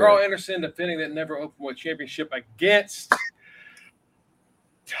 We had Carl Anderson defending that never openweight championship against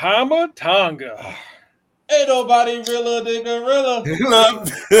Tama Tonga. Ain't nobody realer than Gorilla.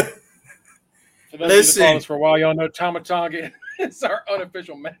 For those who follow us for a while, y'all know Tama Tonga is our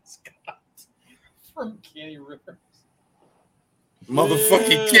unofficial mascot from Kenny Rivers.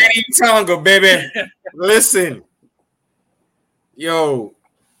 Motherfucking Kenny Tonga, baby. Listen. Yo,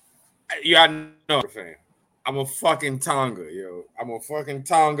 I know, fan. I'm a fucking Tonga, yo. I'm a fucking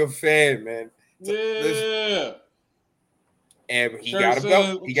Tonga fan, man. Yeah. Listen. And he got a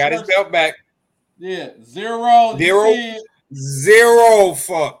belt. He got his belt back. Yeah, zero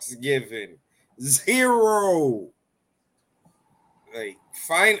fucks given. Zero.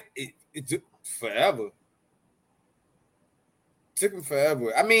 Fine. It took forever. Took him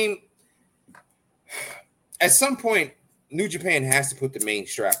forever. I mean, at some point, New Japan has to put the main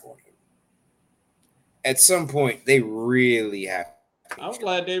strap on him. At some point, they really have I'm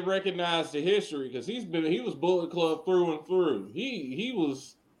glad they recognized the history because he was Bullet Club through and through. He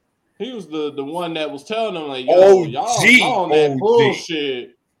was the one that was telling them like, yo, y'all on that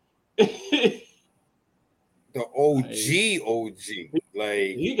bullshit. The OG.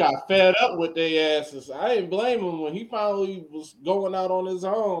 Like he got fed up with their asses. I didn't blame him when he finally was going out on his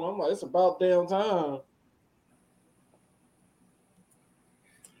own. I'm like, it's about damn time.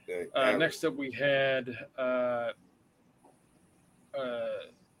 Next up, we had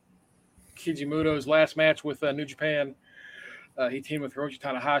Kijimuto's last match with New Japan. He teamed with Hiroshi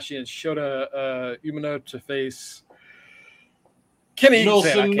Tanahashi and Shota Umino to face Kenny.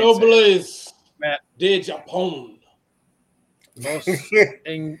 Nelson Nobles Matt de Japón. Los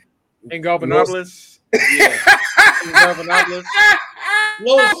Ingobernables. Yeah. Ingobernables.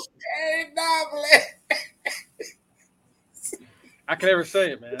 Los I can never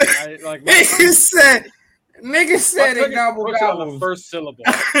say it, man. I like nigga said it gobble on the first syllable.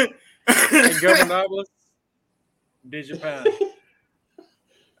 Ingobernables de Japan. We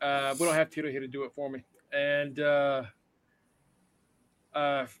don't have Tito here to do it for me. And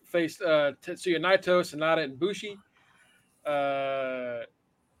faced Tetsuya Naito, Sonata, and Bushi. It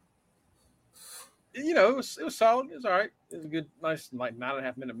was solid. It was all right. It was a good, nice, like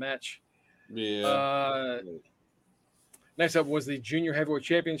 9.5 minute match. Yeah. Next up was the Junior Heavyweight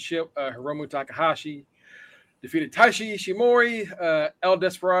Championship. Hiromu Takahashi defeated Taishi Ishimori, El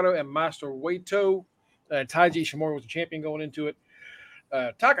Desperado, and Master Waito. Taiji Ishimori was the champion going into it.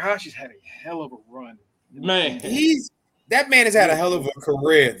 Takahashi's had a hell of a run. Man, that man has had a hell of a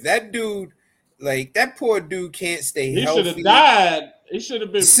career. That dude, like that poor dude, can't stay healthy. He should have died. He should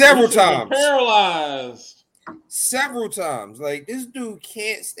have been several times paralyzed. Several times. Like this dude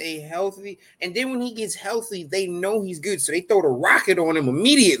can't stay healthy, and then when he gets healthy, they know he's good, so they throw the rocket on him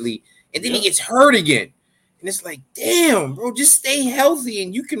immediately, and then he gets hurt again. And it's like, damn, bro, just stay healthy,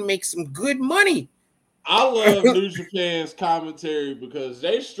 and you can make some good money. I love New Japan's commentary because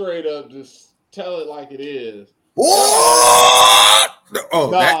they straight up just tell it like it is. What?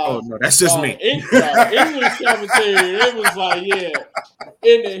 No, that's just me. English commentary, it was like, yeah.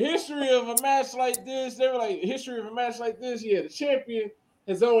 In the history of a match like this, they were like, the champion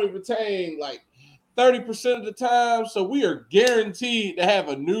has only retained like 30% of the time, so we are guaranteed to have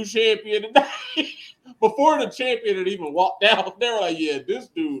a new champion tonight. Before the champion had even walked out, they were like, yeah, this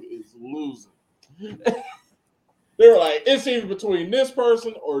dude is losing. They were like, it's either between this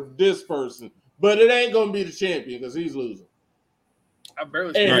person or this person, but it ain't gonna be the champion because he's losing.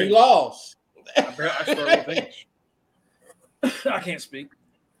 He lost. I struggle with English. I can't speak.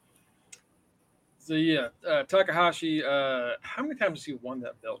 So yeah, Takahashi. How many times has he won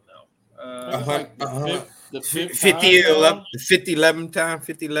that belt now? The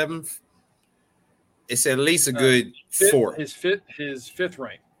 50-11th. It's at least a good 4. His fifth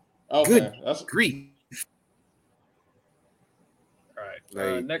reign. Okay, good that's grief. All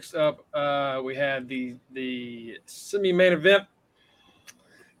right. Next up, we had the semi-main event.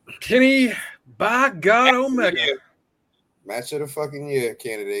 Kenny by God Omega match of the fucking year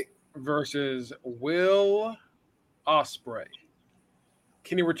candidate versus Will Ospreay.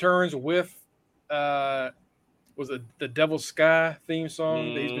 Kenny returns with was it the Devil's Sky theme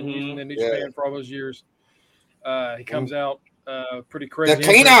song that he's been using in New Japan for all those years. He comes out pretty crazy. The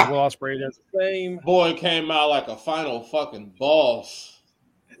cleanup. Will Ospreay does the same. Boy came out like a final fucking boss.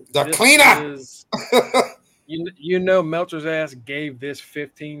 The cleanup. Meltzer's ass gave this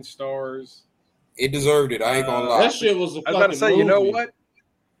 15 stars. It deserved it. I ain't gonna lie. That shit was a fucking I was about to say, movie. you know what?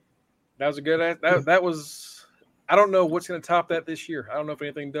 That was a good ass. That was. I don't know what's going to top that this year. I don't know if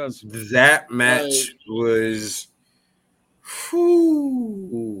anything does. That match was.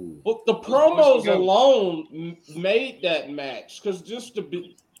 Well, the promos alone made that match because just to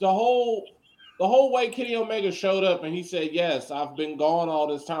be the whole way Kenny Omega showed up and he said, "Yes, I've been gone all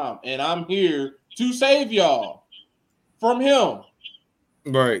this time and I'm here to save y'all from him."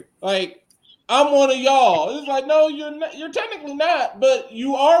 Right. Like, I'm one of y'all. It's like, no, you're not, you're technically not, but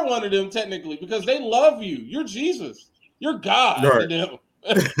you are one of them technically because they love you. You're Jesus. You're God to them.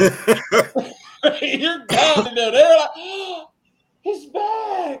 You're God to them. They're like, oh, he's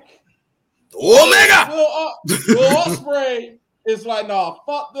back. Omega. Will Ospreay is like, no,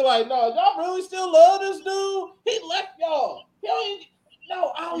 fuck. They're like, no, y'all really still love this dude? He left y'all.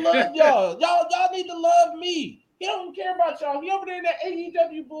 No, I love y'all. Y'all need to love me. He don't care about y'all. He over there in that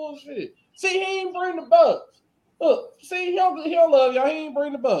AEW bullshit. See, he ain't bring the Bucks. Look, see, he'll love y'all. He ain't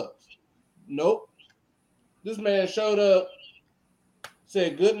bring the Bucks. Nope. This man showed up,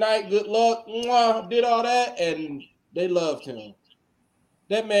 said good night, good luck, mwah, did all that, and they loved him.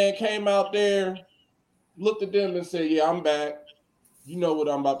 That man came out there, looked at them and said, yeah, I'm back. You know what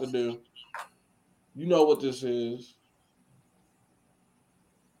I'm about to do. You know what this is.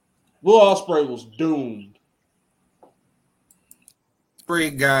 Will Ospreay was doomed.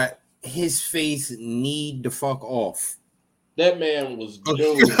 Ospreay got his face kneed the fuck off. That man was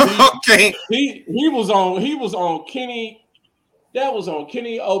doomed. Okay. He was on Kenny. That was on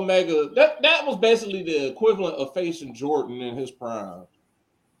Kenny Omega. That was basically the equivalent of facing Jordan in his prime.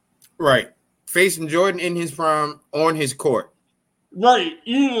 Right. Facing Jordan in his prime on his court. Right.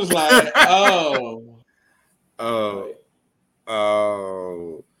 You was like, oh.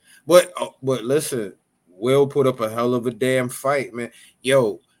 But listen, Will put up a hell of a damn fight, man.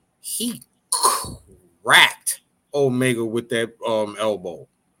 Yo, he cracked Omega with that elbow,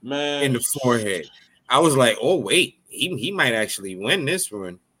 man, in the forehead. I was like, oh wait, he might actually win this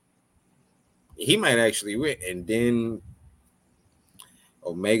one. He might actually win. And then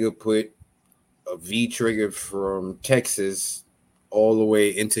Omega put a V trigger from Texas all the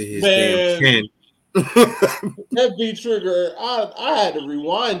way into his damn chin. That V trigger, I had to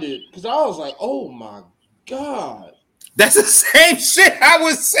rewind it because I was like, oh my God. That's the same shit I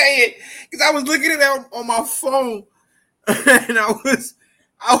was saying. Because I was looking at it on my phone. And I was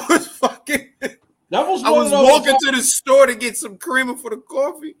fucking I was walking to the store to get some creamer for the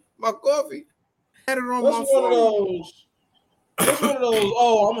coffee. My coffee. I had it on my phone. That's one of those,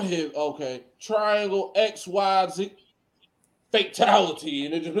 oh, I'm gonna hit, okay. Triangle X, Y, Z fatality.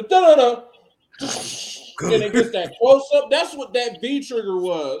 And it just da-da-da. And it gets that close up. That's what that V trigger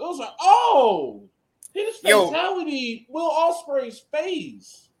was. I was like, oh, his fatality, Will Ospreay's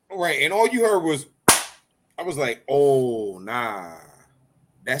face. Right, and all you heard was, I was like, oh nah,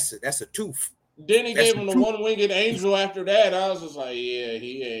 that's a tooth. Then he gave him the one-winged angel after that. I was just like, yeah,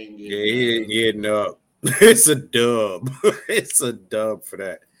 he ain't getting he ain't getting up. It's a dub. It's a dub for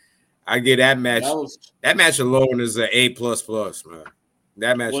that. I get that match. That match alone is an A++, man.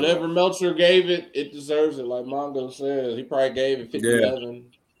 That match. Whatever Meltzer gave it, it deserves it. Like Mongo says, he probably gave it 57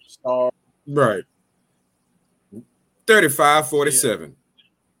 stars. Right. 35-47.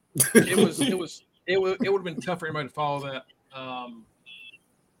 Yeah. It would have been tough for anybody to follow that.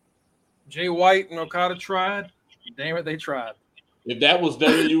 Jay White and Okada tried. Damn it, they tried. If that was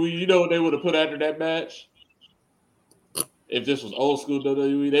WWE, you know what they would have put after that match? If this was old school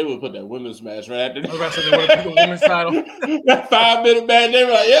WWE, they would have put that women's match right after that. I was about to say they would have put the women's title. That 5-minute match, they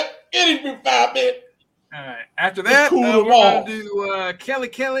were like, yep, it ain't 5 minutes. All right. After that, we're going to do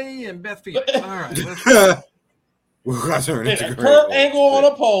Kelly and Beth Phoenix. All right. Let's go. Kurt Angle on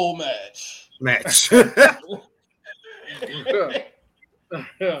a pole match. I'm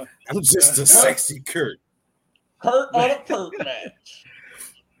just a sexy Kurt. Kurt on a Kurt match.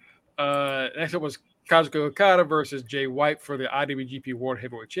 Next up was Kazuchika Okada versus Jay White for the IWGP World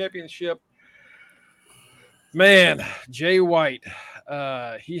Heavyweight Championship. Man, Jay White,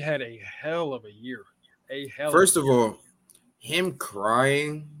 he had a hell of a year. First of all, him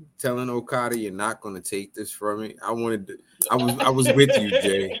crying, telling Okada, "You're not going to take this from me." I was with you,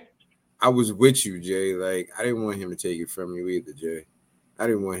 Jay. I was with you, Jay. Like, I didn't want him to take it from you either, Jay. I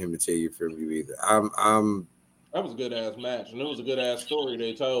didn't want him to take it from you either. That was a good ass match, and it was a good ass story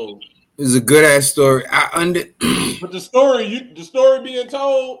they told. It was a good ass story. But the story being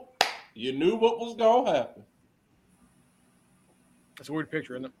told, you knew what was gonna happen. That's a weird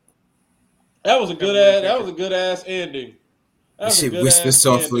picture, isn't it? That was a good ass ending. That shit whisper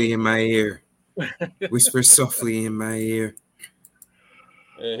softly in my ear. Whisper softly in my ear.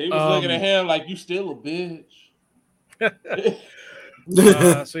 Yeah, he was looking at him like, you still a bitch.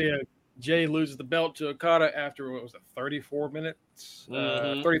 So yeah, Jay loses the belt to Okada after, what was it, 34 minutes?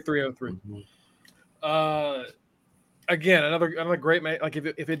 33:03. Again, another great match. Like if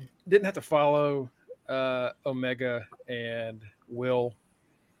it didn't have to follow Omega and Will,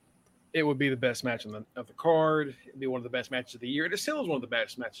 it would be the best match of the card. It'd be one of the best matches of the year. It still is one of the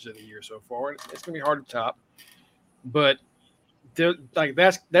best matches of the year so far. It's going to be hard to top, but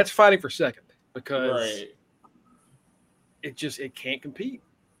that's fighting for second because it can't compete.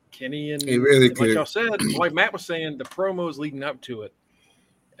 Kenny and like y'all said, like Matt was saying, the promos leading up to it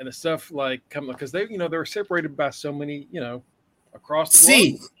and the stuff like coming because they were separated by so many across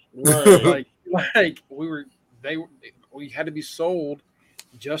the globe. Like we had to be sold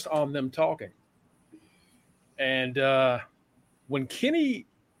just on them talking. And when Kenny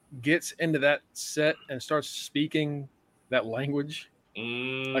gets into that set and starts speaking that language,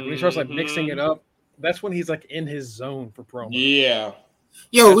 like when he starts like mixing it up, that's when he's like in his zone for promo. Yeah.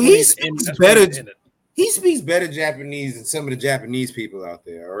 Yo, he speaks better. He speaks better Japanese than some of the Japanese people out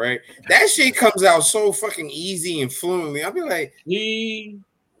there. All right, that shit comes out so fucking easy and fluently. I'll be like,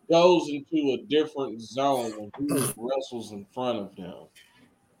 goes into a different zone when he wrestles in front of him.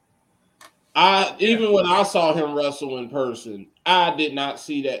 Even when I saw him wrestle in person, I did not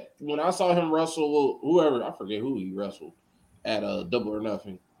see that. When I saw him wrestle whoever, I forget who he wrestled at Double or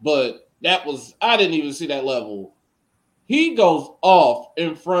Nothing, but I didn't even see that level. He goes off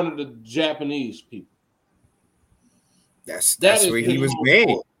in front of the Japanese people. That's where he was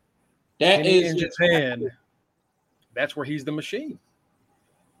made. Kenny in Japan. That's where he's the machine.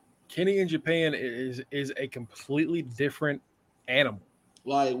 Kenny in Japan is a completely different animal.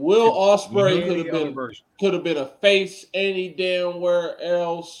 Like Will Ospreay could have been a face any damn where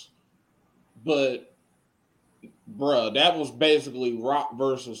else, but bruh, that was basically Rock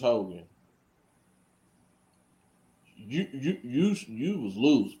versus Hogan. You was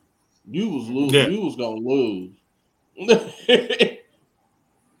losing. You was losing. Yeah. You was gonna lose.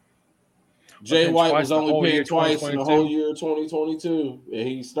 Jay White was only pinned twice in the whole year of 2022, and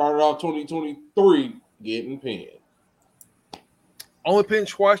he started off 2023 getting pinned. Only pinned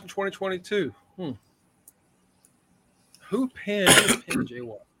twice in 2022. Who pinned Jay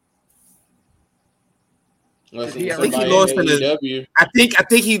White? I think he lost in a.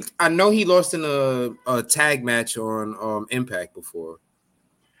 I know he lost in a tag match on Impact before.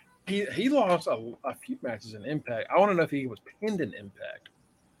 He lost a few matches in Impact. I want to know if he was pinned in Impact.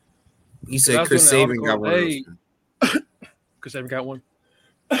 He said Chris Sabin got one. Chris Sabin got one.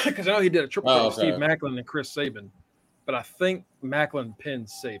 Because I know he did a triple threat with Steve Macklin and Chris Sabin, but I think Macklin pinned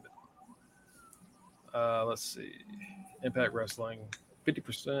Sabin. Let's see, Impact Wrestling,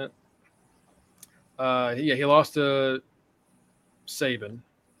 50%. He lost to Sabin,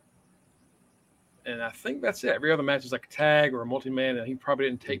 and I think that's it. Every other match is like a tag or a multi-man, and he probably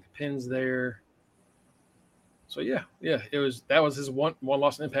didn't take the pins there. So that was his one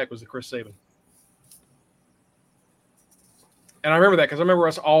loss in Impact was the Chris Sabin. And I remember that because I remember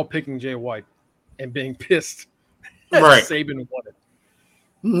us all picking Jay White and being pissed that Sabin won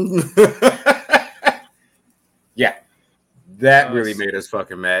it. Yeah. That really made us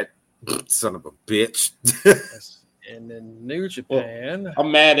fucking mad. Son of a bitch. And then New Japan. Well,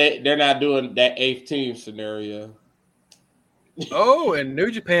 I'm mad at they're not doing that 8th team scenario. Oh, and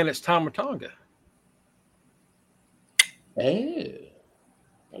New Japan, it's Tama Tonga. Hey.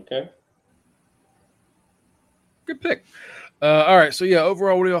 Okay. Good pick. All right. So,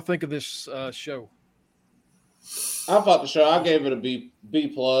 overall, what do y'all think of this show? I thought the show, I gave it a B+.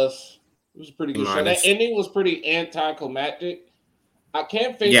 It was a pretty good show. That ending was pretty anticlimactic. I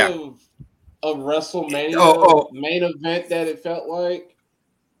can't think of a WrestleMania main event that it felt like.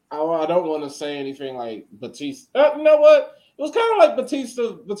 I don't want to say anything like Batista. You know what? It was kind of like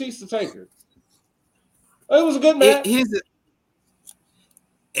Batista Taker. It was a good match.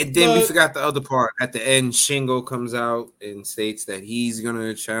 And then we forgot the other part. At the end, Shingo comes out and states that he's going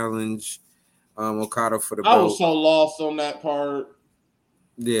to challenge Okada for the belt. I was so lost on that part.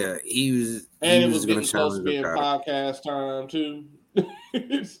 Yeah, he was. And it was getting close to being podcast time, too.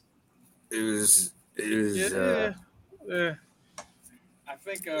 It was. Yeah. I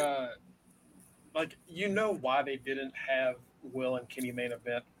think, why they didn't have Will and Kenny main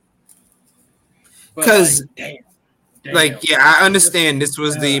event. Because, I understand this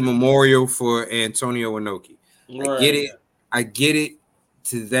was the memorial for Antonio Inoki. Right. I get it.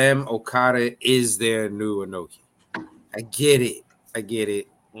 To them, Okada is their new Inoki. I get it.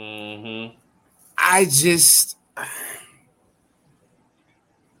 Mm-hmm. I just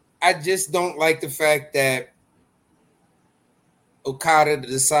don't like the fact that Okada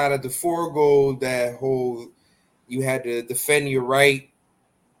decided to forego that whole you had to defend your right.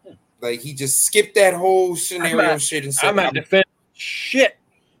 Like he just skipped that whole scenario shit and said, I'm not defending shit.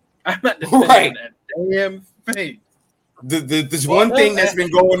 I'm not defending that damn thing. There's one thing that's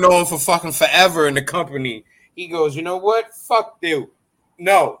been going on for fucking forever in the company. He goes, you know what? Fuck you.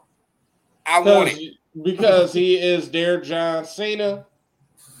 No. I want it. Because he is their John Cena.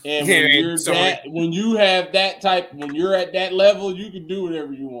 And when you're at that level, you can do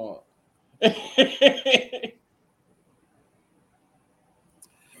whatever you want.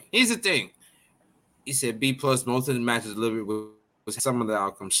 Here's the thing. He said B+, most of the matches delivered was some of the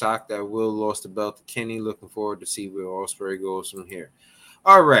outcome. Shocked that Will lost the belt to Kenny. Looking forward to see where Ospreay goes from here.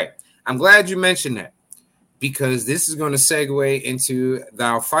 All right. I'm glad you mentioned that because this is going to segue into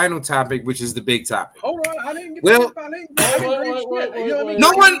our final topic, which is the big topic. Hold on. I didn't get Well, wait. No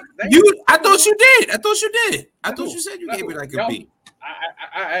one. I thought you did. I thought you said you gave it like a B.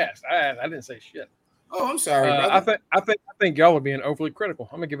 I asked. I didn't say shit. Oh, I'm sorry. Brother. I think y'all are being overly critical.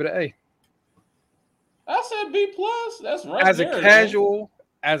 I'm gonna give it an A. I said B+. That's right. As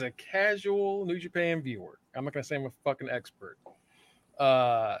a casual New Japan viewer, I'm not gonna say I'm a fucking expert.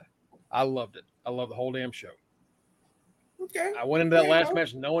 I loved it. I love the whole damn show. Okay. I went into that last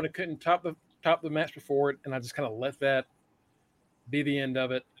match knowing it couldn't top the match before it, and I just kind of let that be the end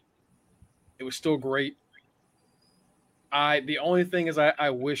of it. It was still great. The only thing is I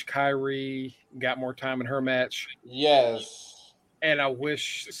wish Kyrie got more time in her match. Yes. And I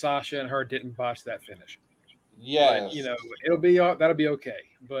wish Sasha and her didn't botch that finish. Yes. But, that'll be okay.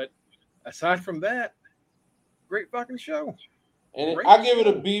 But aside from that, great fucking show. And I give it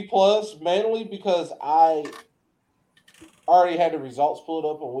a B+, mainly because I already had the results pulled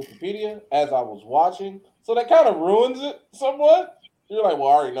up on Wikipedia as I was watching. So that kind of ruins it somewhat. You're like, well,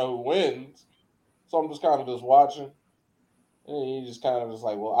 I already know who wins. So I'm just kind of just watching. And you just kind of just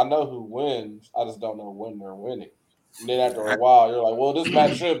like, well, I know who wins. I just don't know when they're winning. And then after a while, you're like, well, this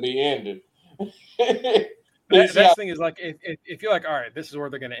match should be ended. That's the thing is, like, if you're like, all right, this is where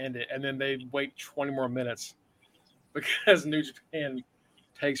they're going to end it, and then they wait 20 more minutes because New Japan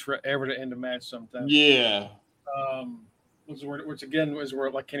takes forever to end a match sometimes. Yeah. Which again is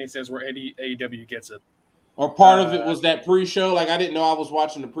where, like Kenny says, where AEW gets it. Or part of it was that pre-show. Like, I didn't know I was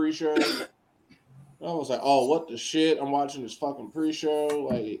watching the pre-show. I was like, oh, what the shit? I'm watching this fucking pre-show.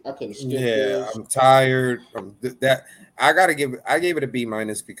 Like, I couldn't skip this. I'm tired. I gave it a B-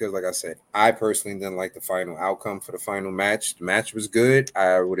 because, like I said, I personally didn't like the final outcome for the final match. The match was good.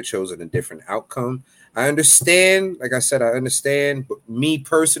 I would have chosen a different outcome. I understand. Like I said, I understand. But me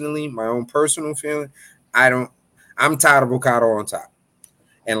personally, my own personal feeling, I'm tired of Okada on top.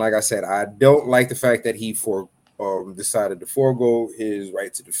 And like I said, I don't like the fact that he decided to forego his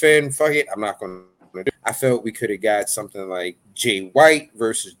right to defend. Fuck it. I'm not going to. I felt we could have got something like Jay White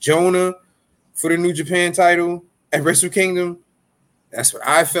versus Jonah for the New Japan title at Wrestle Kingdom. That's what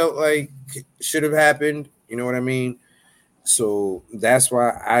I felt like should have happened. You know what I mean? So that's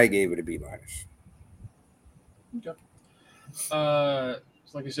why I gave it a B-. Okay. So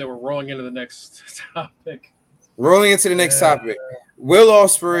like you said, we're rolling into the next topic. Will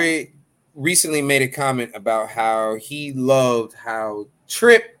Ospreay recently made a comment about how he loved how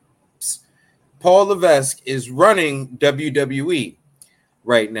Paul Levesque is running WWE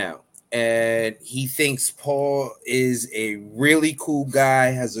right now. And he thinks Paul is a really cool guy,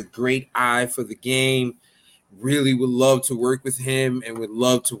 has a great eye for the game, really would love to work with him and would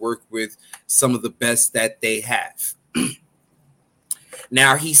love to work with some of the best that they have.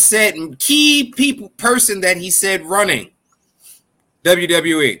 Now, he said, person that he said running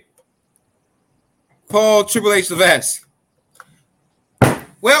WWE, Paul Triple H Levesque.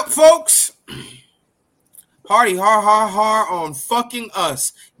 Well, folks, party har on fucking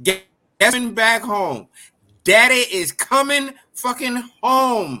us. Getting back home. Daddy is coming fucking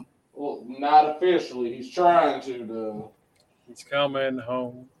home. Well, not officially. He's trying to, though. He's coming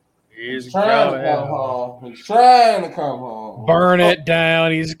home. He's trying to come home. He's trying to come home. Burn it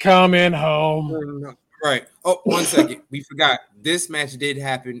down. He's coming home. Right. Oh, 1 second. We forgot. This match did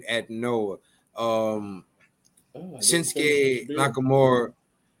happen at Noah. Shinsuke Nakamura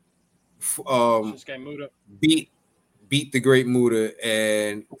Shinsuke Muda beat the Great Muda,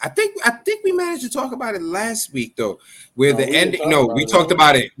 and I think we managed to talk about it last week though, where the ending. No, we talked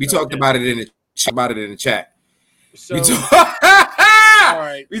about it. We talked about it in the chat. So, all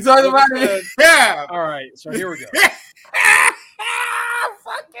right, we talked about it. Yeah. All right, so here we go.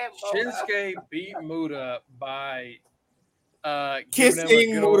 Shinsuke beat Muda by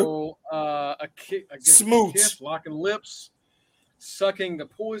kissing Muda, a smooch, kiss, locking lips, sucking the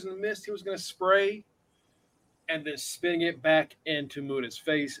poison mist he was going to spray, and then spinning it back into Muda's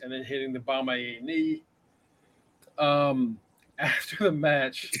face, and then hitting the Bama knee. After the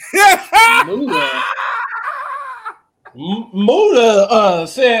match, Muda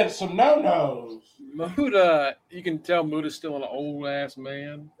said some no-nos. Muda, you can tell Muda's still an old ass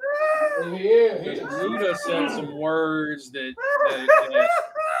man. Yeah, Muda said some words that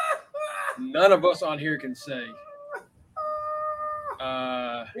none of us on here can say.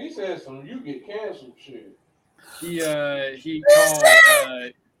 He said some "you get canceled" shit. He called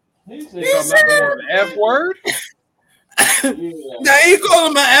Nakamura the F word. Yeah. Now he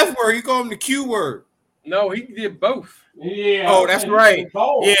called him an F word. He called him the Q word. No, he did both. Yeah. Oh, that's right.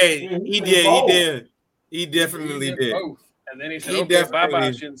 Yeah, he did. Both. He did. He definitely did. Both. And then he said, "Okay,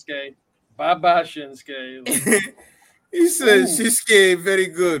 bye-bye, Shinsuke. Bye-bye, Shinsuke." He said Shinsuke very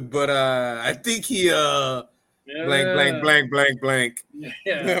good, but I think he blank.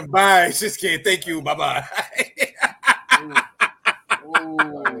 Yeah. Bye, Shinsuke. Thank you. Bye-bye.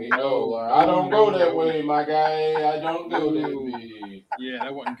 I don't go that way, my guy. I don't go that way. Yeah,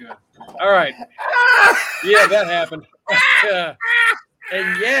 that wasn't good. All right. Yeah, that happened.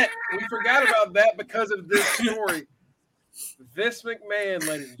 And yet, we forgot about that because of this story. Vince McMahon,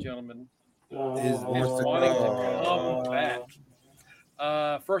 ladies and gentlemen, Is wanting to come back.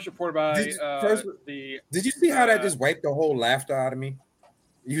 First reported by Did you see how that just wiped the whole laughter out of me?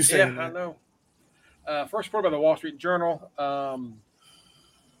 You saying I that? know. First reported by the Wall Street Journal. Former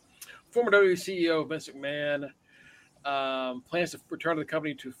WWE CEO Vince McMahon plans to return to the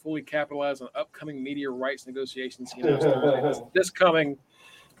company to fully capitalize on upcoming media rights negotiations. He announced this coming,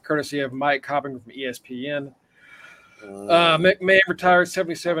 courtesy of Mike Coppinger from ESPN. McMahon retired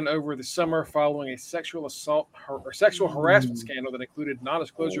 77 over the summer following a sexual assault or sexual harassment scandal that included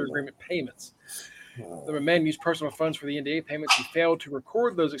non-disclosure agreement payments. The McMahon used personal funds for the NDA payments. He failed to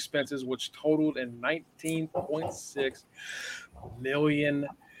record those expenses, which totaled in $19.6 million.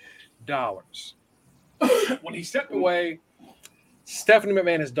 When he stepped away, Stephanie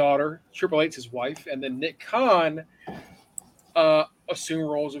McMahon, his daughter, Triple H, his wife, and then Nick Khan assumed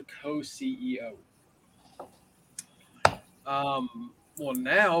roles of co-CEO. Well,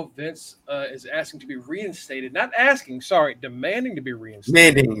 now Vince is asking to be reinstated. Not asking, sorry, demanding to be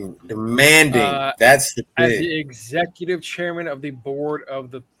reinstated. Demanding. That's the thing. As the executive chairman of the board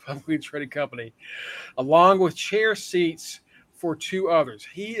of the publicly traded company, along with chair seats for 2 others.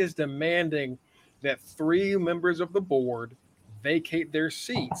 He is demanding that 3 members of the board vacate their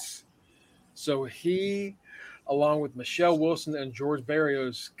seats so he, along with Michelle Wilson and George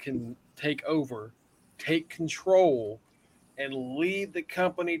Barrios, can take over, take control, and lead the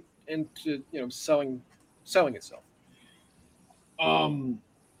company into selling itself. I'll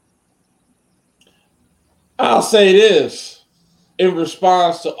say this in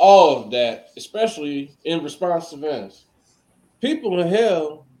response to all of that, especially in response to Vince. People in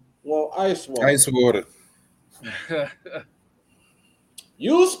hell want ice water. Ice water.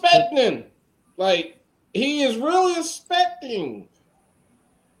 You expecting? Like, he is really expecting.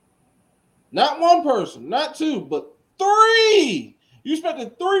 Not 1 person, not 2, but 3. You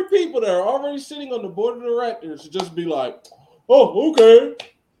expected 3 people that are already sitting on the board of directors to just be like, oh, okay.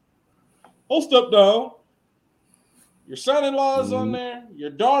 I'll step down. Your son-in-law is on there.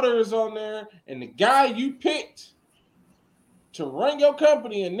 Your daughter is on there. And the guy you picked to run your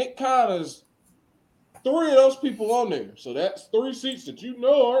company and Nick Khan is 3 of those people on there. So that's 3 seats that you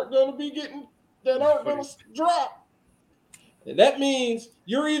know aren't going to be getting, that aren't going to drop. And that means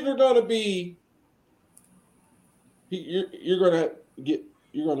you're either going to be, you're going to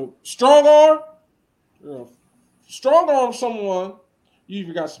strong arm someone. You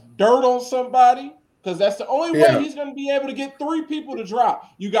either got some dirt on somebody, because that's the only way he's going to be able to get 3 people to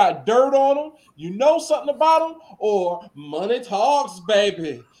drop. You got dirt on them, you know something about them, or money talks,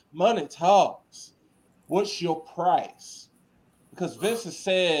 baby. Money talks. What's your price? Because Vince has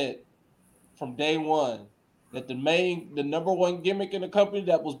said from day one that the number 1 gimmick in the company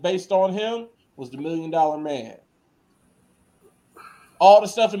that was based on him was the $1 Million Man. All the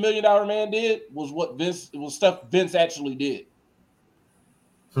stuff the $1 Million Man did was stuff Vince actually did.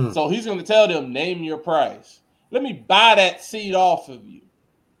 So he's going to tell them, name your price. Let me buy that seat off of you.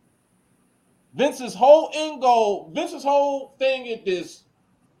 Vince's whole end goal, Vince's whole thing at this,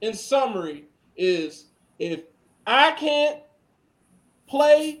 in summary, is if I can't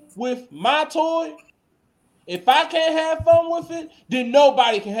play with my toy, if I can't have fun with it, then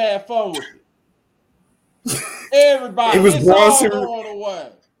nobody can have fun with it. Everybody, it's all going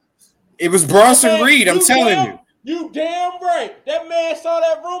away. It was Bronson Reed, I'm telling you. You damn right. That man saw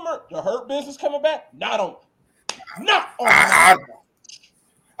that rumor. The Hurt Business coming back. Not on.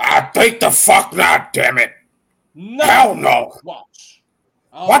 I think the fuck not, damn it. No. Hell no. Watch.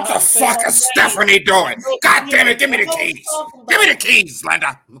 What the fuck is Stephanie doing? God damn it, give me the keys. Give me the keys,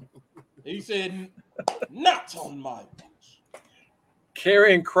 Linda. He said, not on my watch.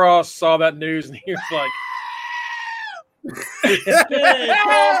 Karrion Kross saw that news and he was like, the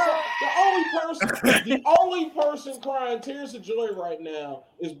only person crying tears of joy right now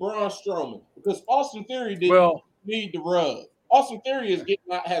is Braun Strowman, because Austin Theory didn't need the rub. Austin Theory has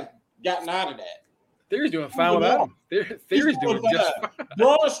gotten out of that. Theory's doing fine without him. Theory's doing just fine.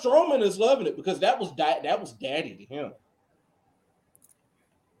 Braun Strowman is loving it because that was daddy to him.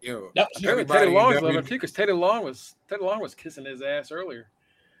 Yo, apparently Teddy Long's loving it too, because Teddy Long was kissing his ass earlier.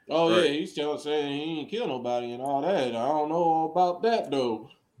 Oh yeah, he's still saying he ain't kill nobody and all that. I don't know about that though.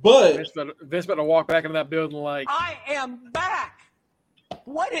 But Vince better walk back into that building like, I am back.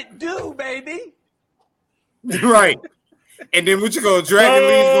 What it do, baby? Right. And then what you go, Dragon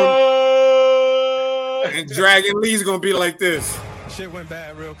Lee's gonna be like this. Shit went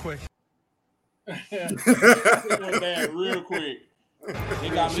bad real quick. Shit went bad real quick. They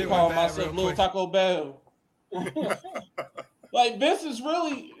got me calling myself Little Taco Bell. Like Vince's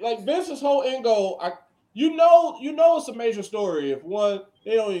whole end goal. You know it's a major story if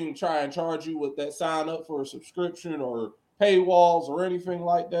they don't even try and charge you with that sign up for a subscription or paywalls or anything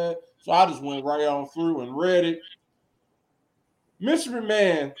like that. So I just went right on through and read it. Mr.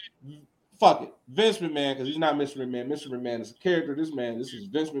 McMahon, fuck it. Vince McMahon, because he's not Mr. McMahon. Mr. McMahon is a character. This is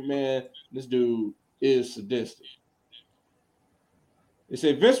Vince McMahon. This dude is sadistic. They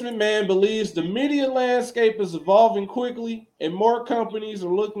say Vince McMahon believes the media landscape is evolving quickly and more companies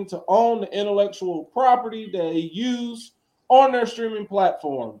are looking to own the intellectual property they use on their streaming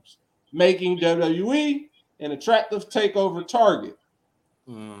platforms, making WWE an attractive takeover target.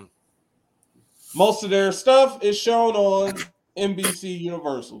 Most of their stuff is shown on NBC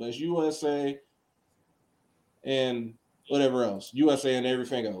Universal. That's USA and whatever else. USA and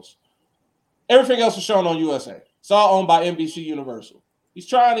everything else. Everything else is shown on USA. It's all owned by NBC Universal. He's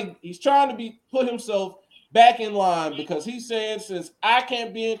trying to put himself back in line because he said, since I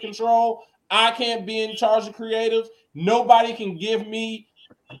can't be in control, I can't be in charge of creative, nobody can give me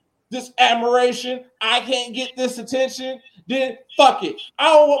this admiration, I can't get this attention, then fuck it.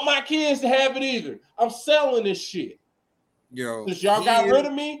 I don't want my kids to have it either. I'm selling this shit. Yo, since y'all got rid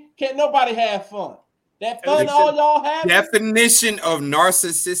of me, can't nobody have fun. That fun all y'all have. Definition of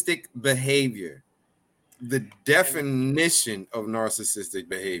narcissistic behavior. The definition of narcissistic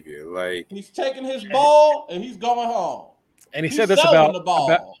behavior. Like, he's taking his ball and he's going home. And he said this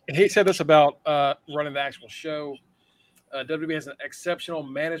about running the actual show. WWE has an exceptional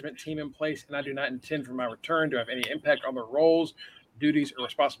management team in place, and I do not intend for my return to have any impact on their roles, duties, or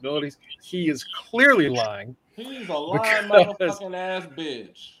responsibilities. He is clearly lying. He's a lying motherfucking ass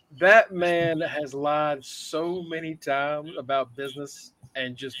bitch. That man has lied so many times about business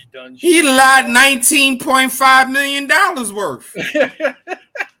and just done shit. He lied $19.5 million worth.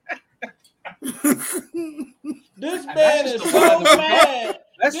 This man is so mad.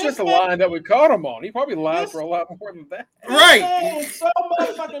 That's just a line that we caught him on. He probably lied for a lot more than that. Right. Man is so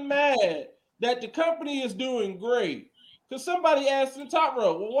motherfucking mad that the company is doing great. Because somebody asked in Top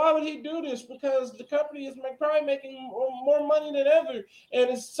Row, well, why would he do this? Because the company is probably making more money than ever, and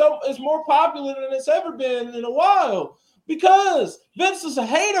it's more popular than it's ever been in a while. Because Vince is a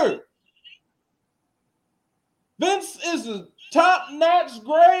hater. Vince is a top-notch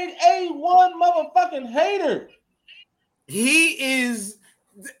grade A1 motherfucking hater. He is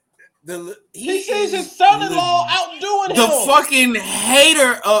he sees his son-in-law outdoing him. The fucking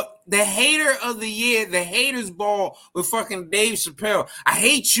hater of the year, the hater's ball with fucking Dave Chappelle. I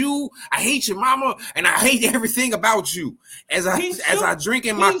hate you, I hate your mama, and I hate everything about you. As I drink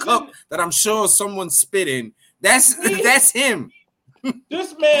in my cup that I'm sure someone's spitting. That's him.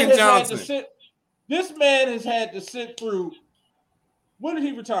 This man has had to sit. This man has had to sit through. When did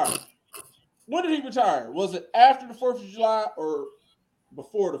he retire? Was it after the 4th of July or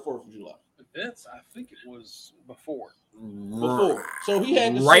before the 4th of July? Vince, I think it was before. So he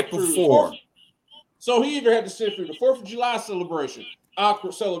had to right sit through before. So he either had to sit through the 4th of July celebration,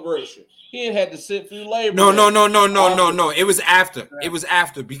 awkward celebration. He had to sit through Labor Day. No. It was after. It was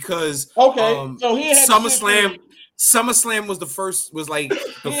after because so he had SummerSlam was the first. Was like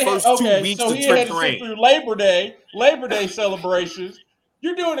the first 2 weeks so to he had to reign. sit through Labor Day celebrations.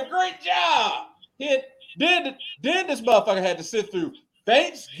 You're doing a great job. Then this motherfucker had to sit through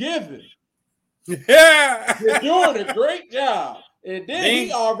Thanksgiving. Yeah, you're doing a great job. And then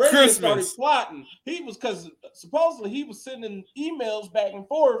he already started plotting. Because supposedly he was sending emails back and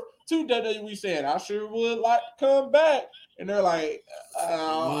forth to WWE saying, I sure would like to come back. And they're like, I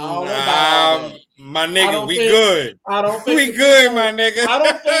don't know about my nigga, we good. I don't think we good, my nigga. I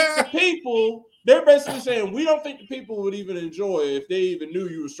don't think the people, they're basically saying, we don't think the people would even enjoy it if they even knew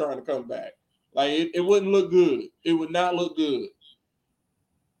you was trying to come back. Like, it wouldn't look good. It would not look good.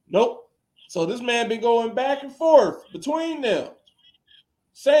 Nope. So this man been going back and forth between them,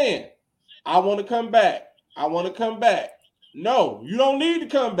 saying, I want to come back. I want to come back. No, you don't need to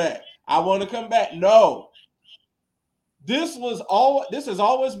come back. I want to come back. No. This has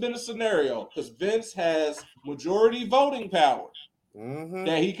always been a scenario because Vince has majority voting power. Mm-hmm.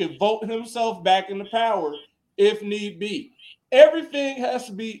 That he could vote himself back into power if need be. Everything has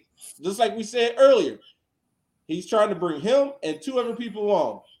to be, just like we said earlier, he's trying to bring him and 2 other people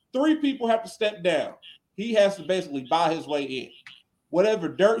on. 3 people have to step down. He has to basically buy his way in. Whatever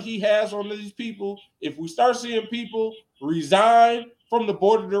dirt he has on these people, if we start seeing people resign from the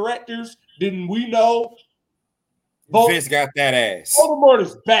board of directors, then we know Vince got that ass. Voldemort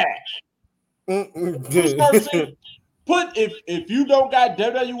is back. If you don't got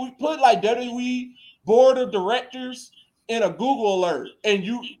WWE, put like WWE board of directors in a Google alert, and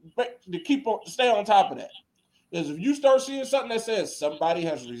you to stay on top of that. Because if you start seeing something that says somebody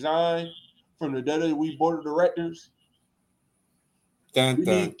has resigned from the WWE board of directors. Dun, We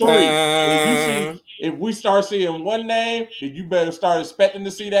dun, need 3. dun. If we start seeing one name, then you better start expecting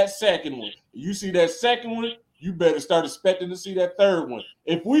to see that second one. If you see that second one, you better start expecting to see that third one.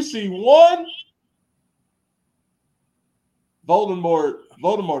 If we see one,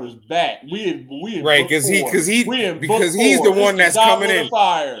 Voldemort is back. We in Right, because he's the one that's coming in.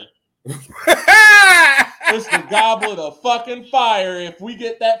 Fire. It's the Goblet of fucking Fire. If we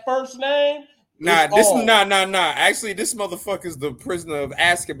get that first name, nah. Actually, this motherfucker's the prisoner of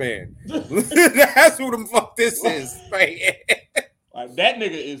Azkaban. That's who the fuck this is. Right? Like, that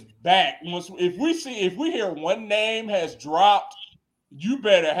nigga is back. If we hear one name has dropped, you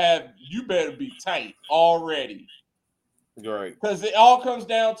better be tight already. Right. Because it all comes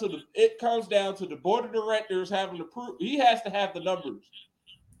down to the board of directors having to prove he has to have the numbers.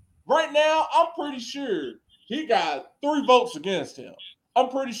 Right now, I'm pretty sure he got 3 votes against him. I'm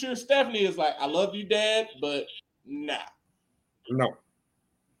pretty sure Stephanie is like, I love you, Dad, but nah. No.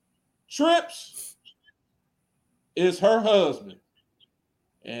 Trips is her husband.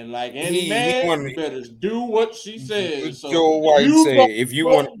 And like any you better do what she says. So your wife said. If you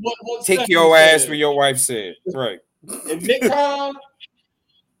want to take your ass where your wife said. Right. And Nick Khan,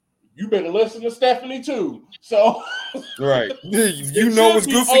 you better listen to Stephanie too. So right. You know what's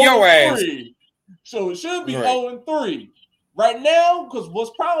good for your ass. So it should be 0-3. Right now, because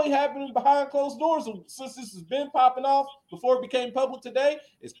what's probably happening behind closed doors, since this has been popping off before it became public today,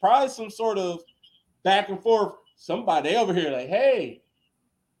 it's probably some sort of back and forth. Somebody over here like, hey,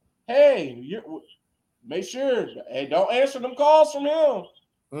 make sure, hey, don't answer them calls from him.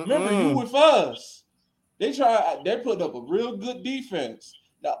 Remember, you with us. They're putting up a real good defense.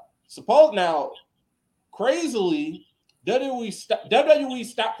 Now, crazily, WWE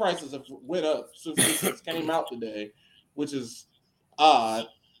stock prices have went up since this came out today, which is odd.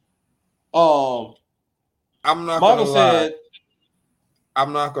 I'm not gonna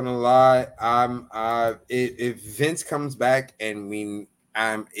lie. If Vince comes back and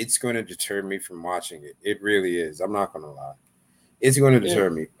it's going to deter me from watching it. It really is. I'm not gonna lie. It's going to deter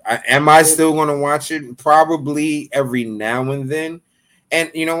me. Am I still going to watch it? Probably every now and then. And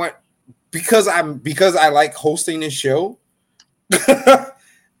you know what? Because I like hosting this show,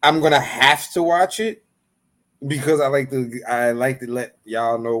 I'm gonna have to watch it because I like to let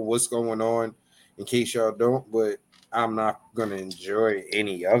y'all know what's going on in case y'all don't. But I'm not gonna enjoy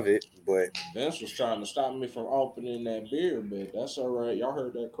any of it. But Vince was trying to stop me from opening that beer, but that's all right. Y'all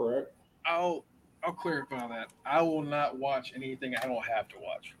heard that correct? I'll clarify that. I will not watch anything I don't have to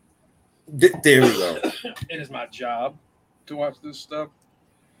watch. There we go. It is my job to watch this stuff.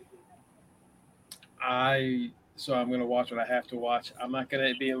 So I'm going to watch what I have to watch. I'm not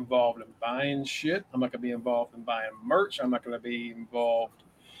going to be involved in buying shit. I'm not going to be involved in buying merch. I'm not going to be involved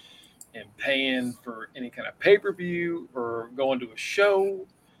in paying for any kind of pay-per-view or going to a show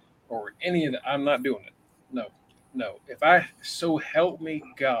or any of that. I'm not doing it. No. So help me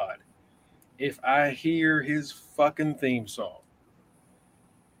God, if I hear his fucking theme song,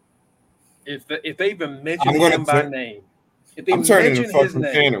 if they even mention him by name, if they mention his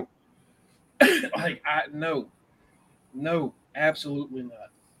name, channel. Like no, absolutely not.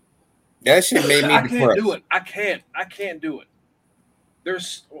 That shit made me depressed. I can't do it.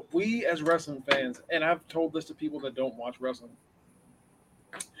 We as wrestling fans, and I've told this to people that don't watch wrestling.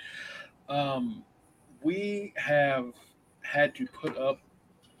 We have had to put up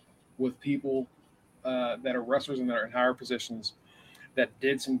with people that are wrestlers and that are in higher positions that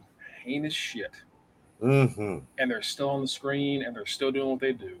did some heinous shit. Mm-hmm. And they're still on the screen and they're still doing what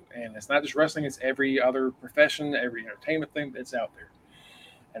they do. And it's not just wrestling, it's every other profession, every entertainment thing that's out there.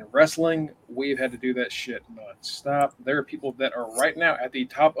 And wrestling, we've had to do that shit nonstop. There are people that are right now at the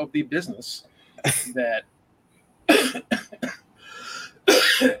top of the business that the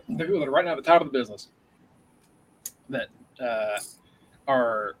people that are right now at the top of the business that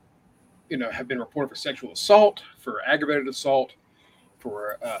are, have been reported for sexual assault, for aggravated assault,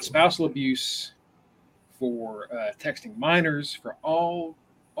 for spousal abuse, for texting minors, for all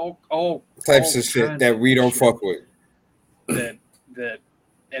types of shit that we don't fuck with.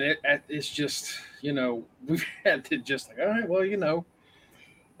 It's just, we've had to just like, all right, well,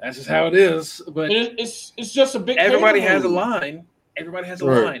 that's just how it is. But it's just a big. Everybody has a line. Everybody has a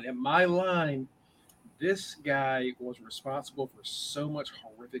line. And my line, this guy was responsible for so much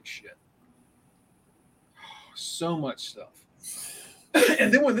horrific shit, so much stuff.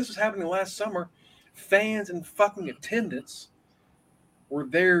 And then when this was happening last summer, fans in fucking attendance were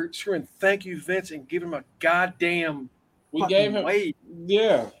there screaming, "Thank you, Vince," and giving him a goddamn wave.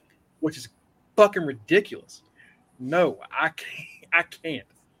 Yeah. Which is fucking ridiculous. No, I can't.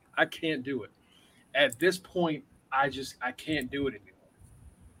 I can't do it. At this point, I can't do it anymore.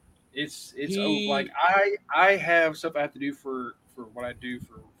 It's like He I have stuff I have to do for what I do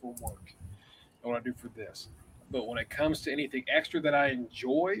for work and what I do for this. But when it comes to anything extra that I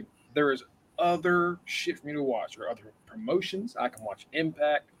enjoy, there is other shit for me to watch or other promotions. I can watch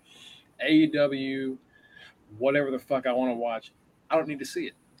Impact, AEW, whatever the fuck I want to watch. I don't need to see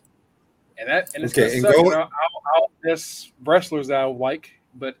it. And it's gonna Okay, and suck. go I'll miss wrestlers that I like,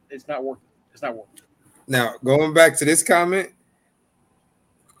 but it's not worth it. It's not worth it. now. Going back to this comment,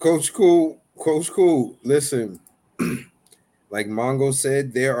 Coach Cool. Listen, like Mongo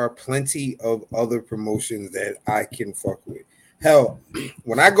said, there are plenty of other promotions that I can fuck with. Hell,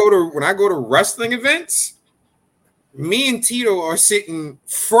 when I go to wrestling events, me and Tito are sitting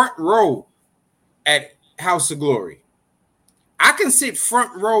front row at House of Glory. I can sit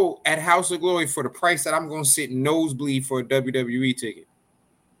front row at House of Glory for the price that I'm going to sit nosebleed for a WWE ticket.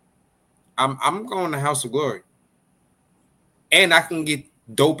 I'm going to House of Glory, and I can get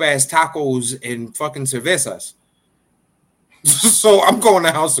dope ass tacos and fucking cervezas. So I'm going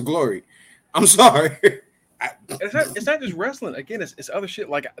to House of Glory. I'm sorry. It's not just wrestling. Again, it's other shit.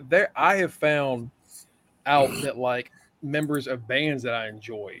 Like I have found out that like members of bands that I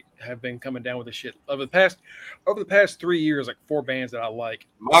enjoy have been coming down with the shit over the past 3 years. Like 4 bands that I like.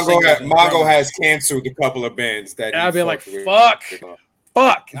 Mongo has canceled a couple of bands that, and I've been like, fuck.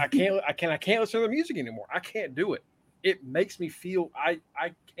 I can't listen to their music anymore. I can't do it. It makes me feel I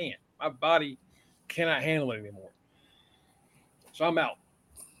can't. My body cannot handle it anymore. So I'm out.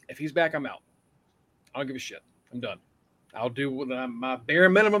 If he's back, I'm out. I don't give a shit. I'm done. I'll do my bare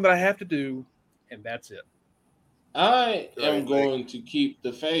minimum that I have to do, and that's it. I am going to keep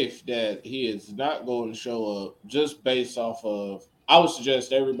the faith that he is not going to show up just based off of. I would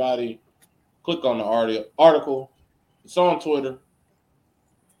suggest everybody click on the article. It's on Twitter.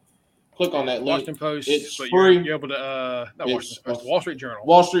 Click on that link. Washington Post. It's so free. You're able to not Washington Post. Wall Street Journal.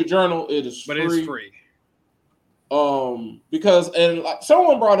 Wall Street Journal. It is but free. It is free. Because like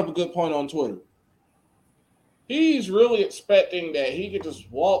someone brought up a good point on Twitter. He's really expecting that he could just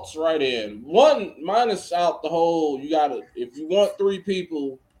waltz right in. One minus out the whole if you want 3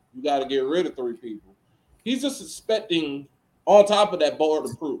 people, you gotta get rid of 3 people. He's just expecting on top of that board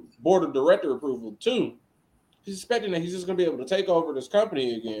of director approval too. He's expecting that he's just gonna be able to take over this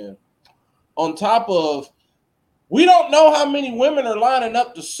company again. On top of we don't know how many women are lining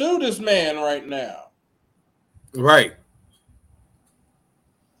up to sue this man right now. Right.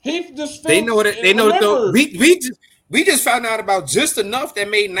 He just they know that we just found out about just enough that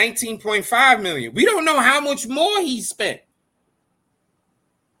made 19.5 million. We don't know how much more he spent.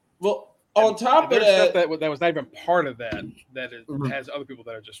 Well, on top of that, stuff that was not even part of that has other people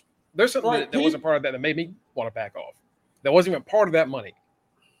that are just there's something that wasn't part of that made me want to back off. That wasn't even part of that money.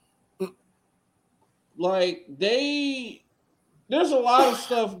 Like there's a lot of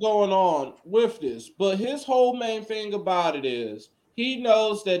stuff going on with this, but his whole main thing about it is he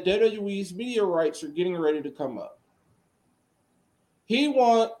knows that WWE's media rights are getting ready to come up. He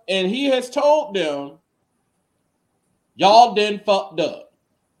has told them, y'all done fucked up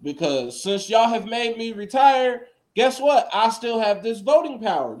because since y'all have made me retire, guess what? I still have this voting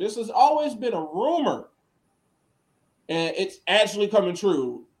power. This has always been a rumor, and it's actually coming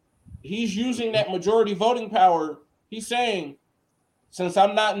true. He's using that majority voting power. He's saying, since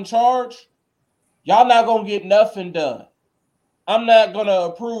I'm not in charge, y'all not gonna get nothing done. I'm not gonna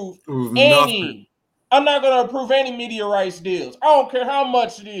approve any. I'm not gonna approve any media rights deals. I don't care how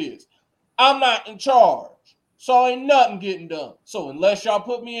much it is. I'm not in charge, so ain't nothing getting done. So unless y'all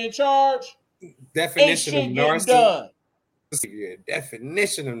put me in charge, definition ain't shit of getting done. Yeah,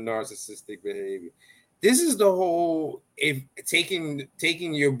 definition of narcissistic behavior. This is the whole taking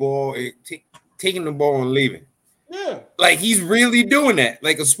your ball, taking the ball and leaving. Yeah, like he's really doing that,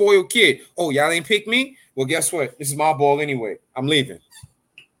 like a spoiled kid. Oh, y'all ain't pick me? Well, guess what? This is my ball anyway. I'm leaving.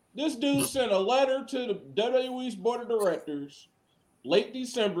 This dude sent a letter to the WWE's board of directors late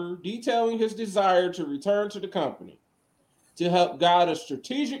December detailing his desire to return to the company to help guide a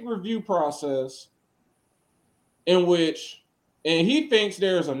strategic review process in which, and he thinks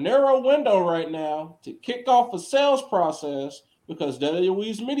there's a narrow window right now to kick off a sales process because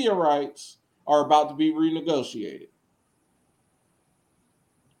WWE's media rights are about to be renegotiated.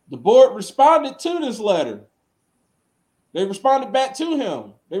 The board responded to this letter. They responded back to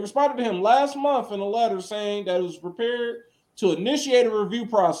him. They responded to him last month in a letter saying that it was prepared to initiate a review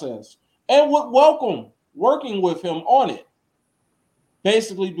process and would welcome working with him on it.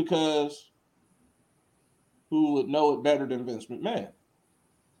 Basically because who would know it better than Vince McMahon?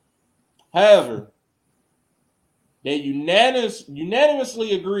 However, They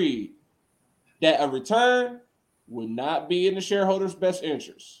unanimously agreed that a return would not be in the shareholders' best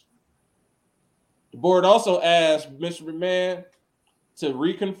interest. The board also asked Mr. McMahon to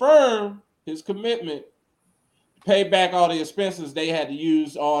reconfirm his commitment to pay back all the expenses they had to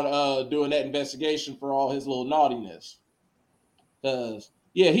use on doing that investigation for all his little naughtiness. Because,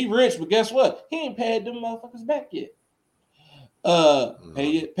 yeah, he rich, but guess what? He ain't paid them motherfuckers back yet.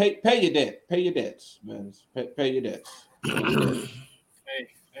 Pay your debt. Pay your debts, man. Pay your debts.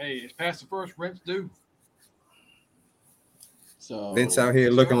 Hey, it's past the first, rent's due. So Vince out here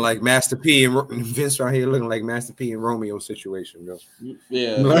looking like Master P and Vince out here looking like Master P and Romeo situation, bro.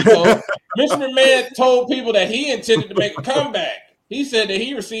 Yeah. Mr. McMahon told people that he intended to make a comeback. He said that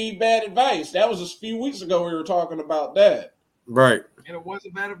he received bad advice. That was a few weeks ago. We were talking about that. Right. And it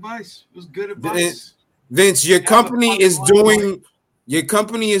wasn't bad advice. It was good advice. Vince, your company is doing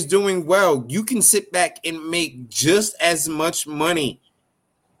well. You can sit back and make just as much money.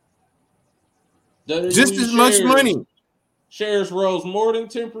 Just as much money. Shares rose more than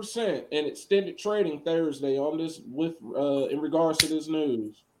 10% in extended trading Thursday on this in regards to this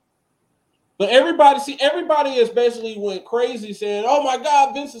news. But everybody is basically went crazy saying, "Oh my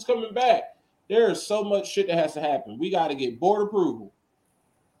God, Vince is coming back." There is so much shit that has to happen. We got to get board approval.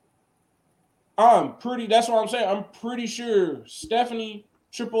 That's what I'm saying. I'm pretty sure Stephanie,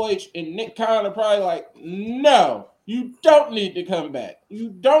 Triple H, and Nick Khan are probably like, "No, you don't need to come back.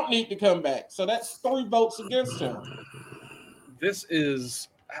 You don't need to come back." So that's 3 votes against him. This is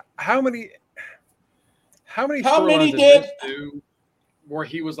how many did Vince do where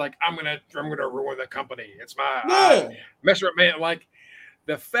he was like, I'm gonna ruin the company. It's my Mr. McMahon. Like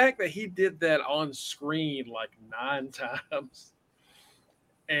the fact that he did that on screen like 9 times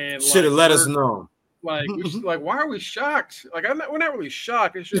and should have let us know. Like, why are we shocked? Like, we're not really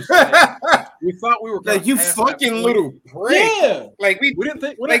shocked. It's just like, we thought we were like you fucking little prick. Yeah, like we didn't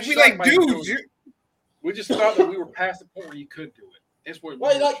think we're like we like dudes. We just thought that we were past the point where you could do it. That's what we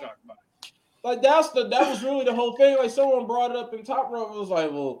were shocked by. Like that was really the whole thing. Like someone brought it up in Top Rope. It was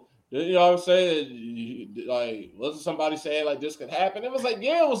like, well, you know what I'm saying? Like, wasn't somebody saying like this could happen? It was like,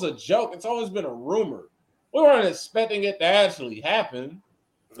 yeah, it was a joke. It's always been a rumor. We weren't expecting it to actually happen.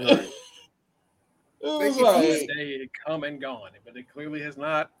 It was like it come and gone, but it clearly has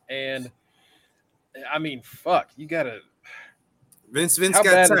not. And I mean, fuck, you gotta. Vince how got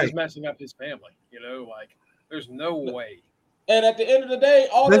bad tight. is this messing up his family? You know, like there's no way. And at the end of the day,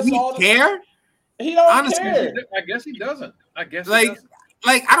 does he care? He don't care. I guess he doesn't. I guess like, he doesn't.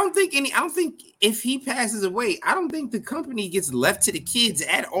 Like I don't think if he passes away, I don't think the company gets left to the kids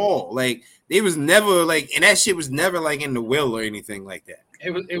at all. Like they was never like, and that shit was never like in the will or anything like that.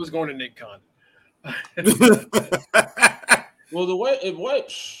 It was going to Nick Khan. Well,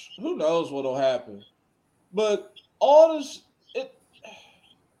 who knows what'll happen? But all this,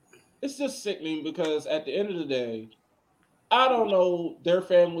 it's just sickening because at the end of the day, I don't know their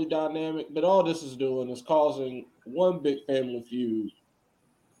family dynamic, but all this is doing is causing one big family feud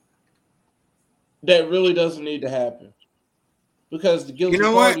that really doesn't need to happen. Because the guilty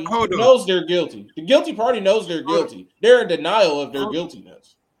party knows they're guilty. The guilty party knows they're guilty. They're in denial of their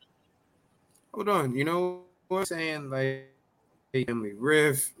guiltiness. Hold on. You know what I'm saying? Like, family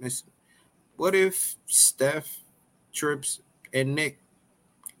riff. What if Steph, Trips, and Nick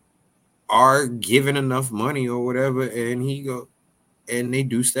are given enough money or whatever, and they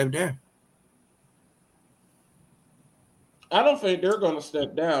do step down? I don't think they're going to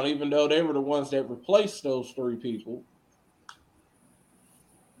step down, even though they were the ones that replaced those 3 people.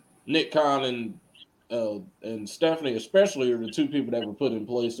 Nick Khan and Stephanie, especially, are the 2 people that were put in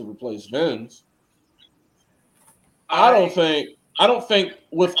place to replace Vince. I don't think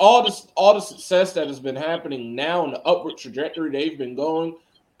with all the success that has been happening now and the upward trajectory they've been going,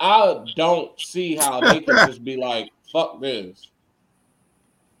 I don't see how they can just be like, fuck this.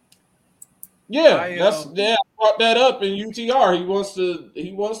 Yeah, I brought that up in UTR. He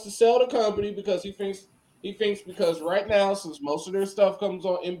wants to sell the company because he thinks because right now, since most of their stuff comes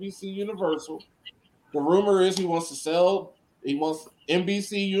on NBC Universal, the rumor is he wants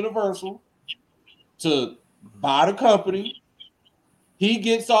NBC Universal to buy the company. He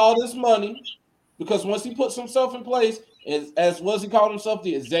gets all this money because once he puts himself in place, as was he called himself,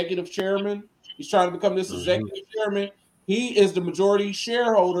 the executive chairman. He's trying to become this executive chairman. He is the majority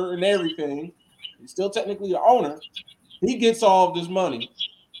shareholder in everything. He's still technically the owner. He gets all of this money.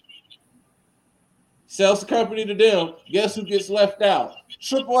 Sells the company to them. Guess who gets left out?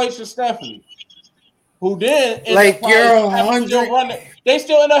 Triple H and Stephanie. who then Like you're 100. They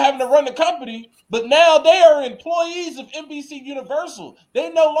still end up having to run the company, but now they are employees of NBC Universal. They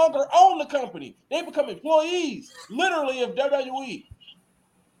no longer own the company. They become employees, literally, of WWE.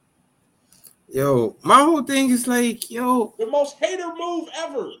 Yo, my whole thing is like, yo, The most hater move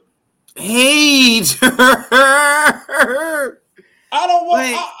ever. hate. I don't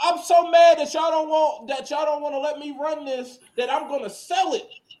want. Like, I'm so mad that y'all don't want to let me run this. That I'm gonna sell it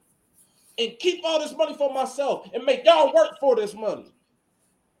and keep all this money for myself and make y'all work for this money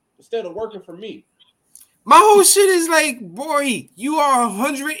instead of working for me. my whole shit is like, boy, you are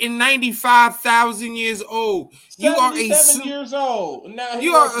 195,000 years old. You are 77 years old. Now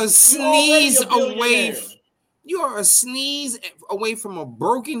you are a sneeze away. away. You are a sneeze away from a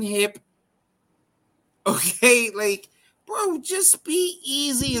broken hip. Okay, like, bro, just be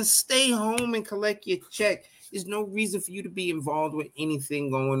easy and stay home and collect your check. There's no reason for you to be involved with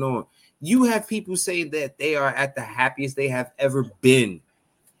anything going on. You have people say that they are at the happiest they have ever been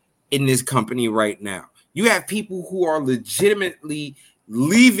in this company right now. You have people who are legitimately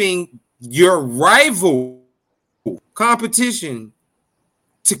leaving your rival competition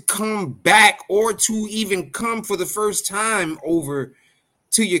to come back or to even come for the first time over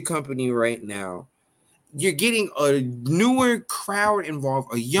to your company right now. You're getting a newer crowd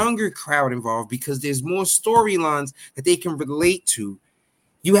involved, a younger crowd involved, because there's more storylines that they can relate to.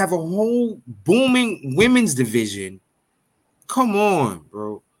 You have a whole booming women's division. Come on,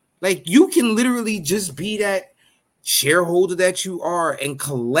 bro. Like, you can literally just be that shareholder that you are and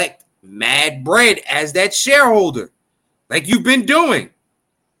collect mad bread as that shareholder, like you've been doing.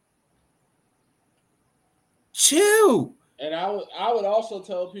 Chill. And I would also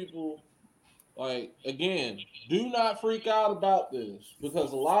tell people, like, again, do not freak out about this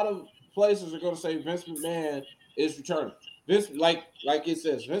because a lot of places are going to say Vince McMahon is returning. Vince, like it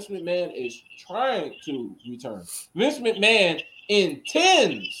says, Vince McMahon is trying to return. Vince McMahon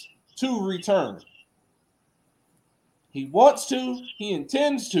intends to return. He wants to. He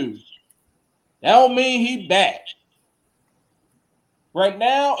intends to. That don't mean he back. Right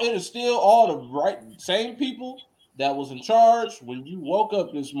now, it is still all the same people that was in charge when you woke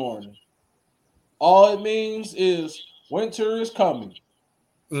up this morning. All it means is winter is coming.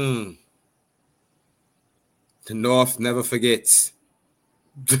 The North never forgets.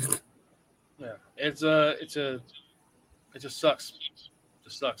 Yeah, it just sucks. It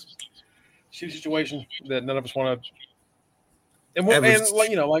just sucks. Shitty situation that none of us want to. And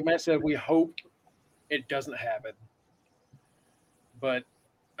like Matt said, we hope it doesn't happen. But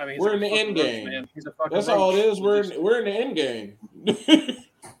I mean, we're in the end game. Man. He's a fucking That's roach. all it is. We're in the end game.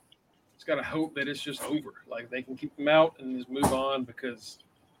 Just gotta hope that it's just over. Like they can keep him out and just move on because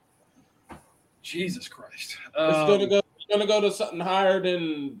Jesus Christ, it's gonna go to something higher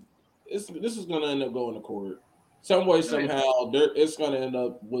than this is gonna end up going to court some way somehow. It's gonna end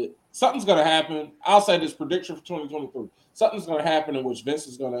up with something's gonna happen. I'll say this prediction for 2023: something's gonna happen in which Vince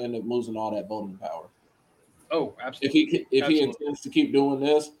is gonna end up losing all that voting power. Oh, absolutely. If he intends to keep doing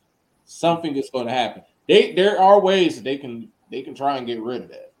this, something is going to happen. There are ways that they can try and get rid of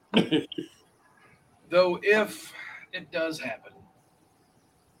that. Though, if it does happen,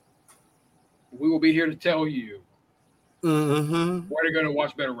 we will be here to tell you where to go to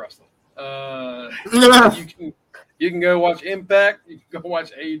watch better wrestling. You can go watch Impact. You can go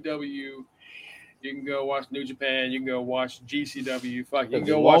watch AEW. You can go watch New Japan. You can go watch GCW. Fuck, you can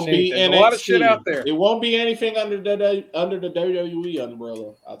go watch anything. There's a lot of shit out there. It won't be anything under the WWE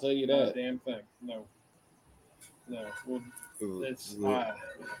umbrella. I'll tell you that. Not a damn thing. No. Well, it's not.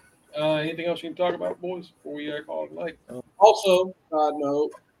 Anything else you can talk about, boys, before we call it night? Also, side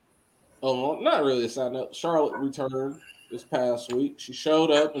note. Not really a side note. Charlotte returned this past week. She showed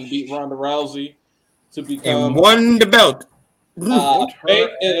up and beat Ronda Rousey to become and won the belt.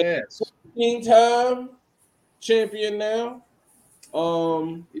 15-time champion now.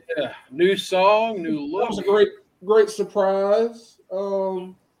 Yeah, new song, new look. That was a great surprise.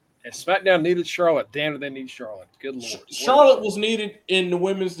 And SmackDown needed Charlotte. Damn it, they need Charlotte. Good Lord. Charlotte was needed in the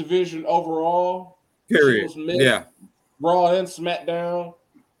women's division overall. Period. Yeah. Raw and SmackDown.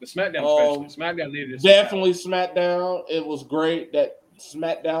 The SmackDown especially. SmackDown needed it. Definitely SmackDown. It was great that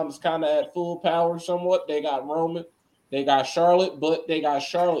SmackDown is kind of at full power somewhat. They got Roman. They got Charlotte, but they got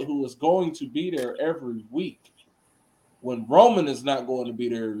Charlotte who is going to be there every week when Roman is not going to be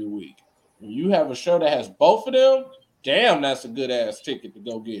there every week. When you have a show that has both of them, damn, that's a good-ass ticket to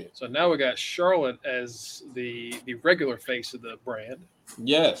go get. So now we got Charlotte as the regular face of the brand.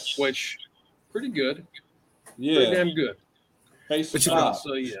 Yes. Which, pretty good. Yeah. Pretty damn good. Face of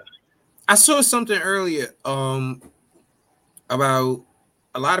So, yeah. I saw something earlier about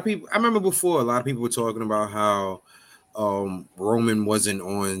a lot of people. I remember before a lot of people were talking about how Roman wasn't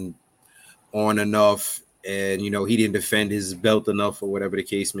on enough, and he didn't defend his belt enough, or whatever the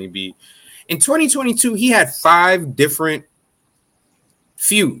case may be. In 2022, he had 5 different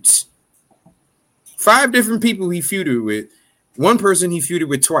feuds. 5 different people he feuded with. One person he feuded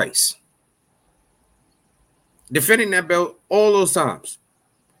with twice. Defending that belt all those times.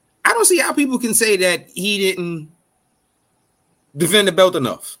 I don't see how people can say that he didn't defend the belt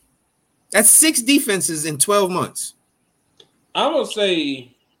enough. That's 6 defenses in 12 months. I'm going to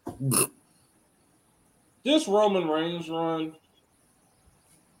say this Roman Reigns run,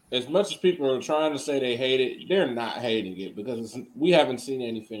 as much as people are trying to say they hate it, they're not hating it because we haven't seen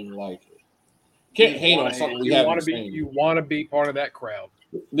anything like it. Can't hate on something we haven't seen. You want to be part of that crowd.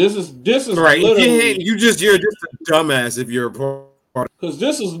 This is right. literally you're just a dumbass if you're a part. Because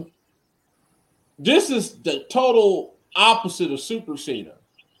this is the total opposite of Super Cena.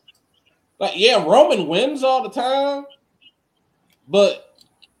 Like, yeah, Roman wins all the time, but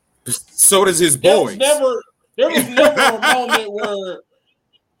so does his boys. There was never a moment where,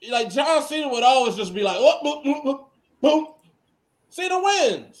 like, John Cena would always just be like, oh, boom, boom, boom, boom. Cena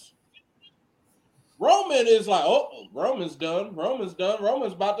wins. Roman is like, oh, Roman's done. Roman's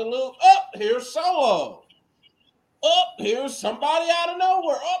about to lose. Oh, here's Solo. Oh, here's somebody out of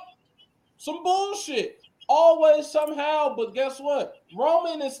nowhere. Oh, some bullshit. Always somehow, but guess what?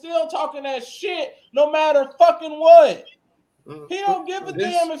 Roman is still talking that shit no matter fucking what. He don't give a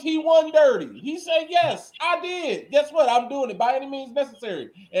damn if he won dirty. He said, yes, I did. Guess what? I'm doing it by any means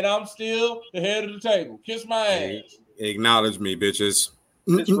necessary. And I'm still the head of the table. Kiss my ass. Acknowledge me, bitches.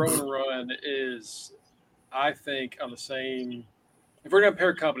 This Roman run is, I think, on the same. If we're going to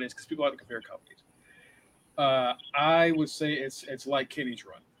compare companies, because people like to compare companies, I would say it's like Kenny's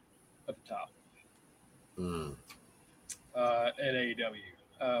run at the top in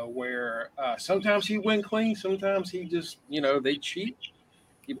AEW, where sometimes he win clean, sometimes he just, they cheat.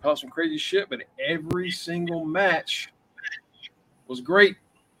 He pull some crazy shit, but every single match was great.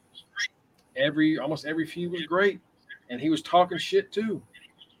 Almost every feud was great, and he was talking shit too.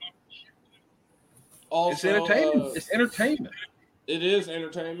 Also, it's entertainment. It's entertainment. It is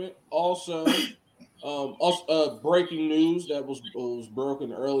entertainment. Also, breaking news that was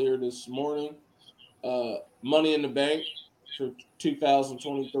broken earlier this morning. Money in the Bank for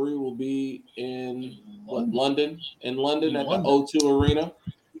 2023 will be in London. In London at the O2 Arena.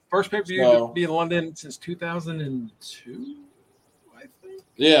 First pay-per-view to be in London since 2002, I think.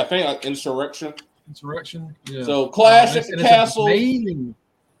 Yeah, I think like Insurrection. Yeah. So Clash at the Castle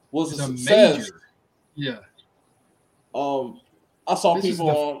was a success. Major. Yeah. I saw people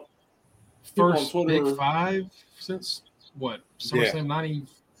on Twitter. Big 5 since what? SummerSlam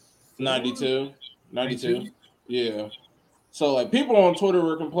 92. Yeah. So like people on Twitter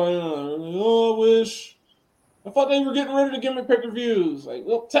were complaining, I thought they were getting rid of the gimmick pay-per-views. Like,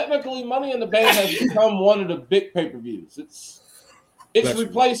 well, technically Money in the Bank has become one of the big pay-per-views. It's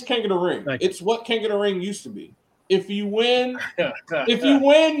replaced King of the Ring. It's what King of the Ring used to be. If you win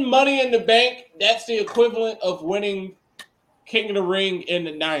Money in the Bank, that's the equivalent of winning King of the Ring in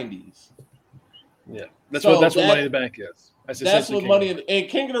the 90s. Yeah. That's what Money in the Bank is. That's what Money and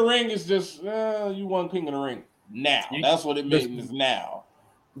King of the Ring is just you won King of the Ring now. That's what it means now.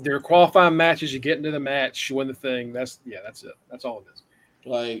 There are qualifying matches. You get into the match, you win the thing. That's it. That's all it is.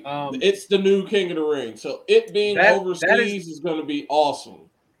 Like it's the new King of the Ring. So it being overseas is going to be awesome.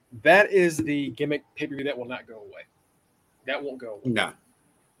 That is the gimmick pay-per-view that will not go away. That won't go away. No.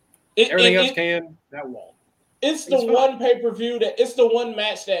 Everything else can. That won't. It's the one pay-per-view it's the one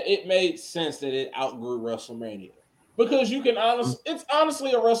match that it made sense that it outgrew WrestleMania. Because you can it's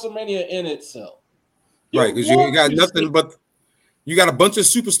honestly a WrestleMania in itself. Right, because you got nothing but you got a bunch of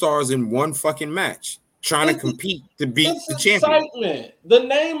superstars in one fucking match trying to compete to beat the champion. Excitement. The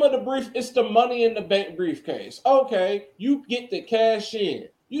name of the brief is the Money in the Bank briefcase. Okay, you get to cash in.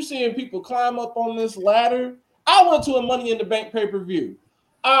 You seeing people climb up on this ladder. I went to a Money in the Bank pay-per-view.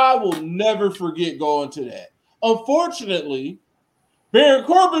 I will never forget going to that. Unfortunately, Baron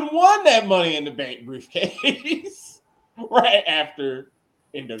Corbin won that Money in the Bank briefcase right after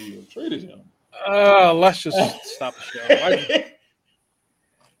NWO traded him. Let's just stop the show.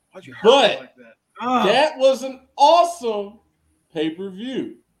 Why'd you hurt me like that? That was an awesome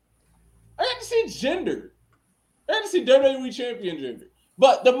pay-per-view. I got to see Gender. I got to see WWE Champion Gender.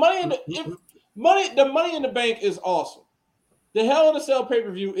 But the Money in the Bank is awesome. The Hell in a Cell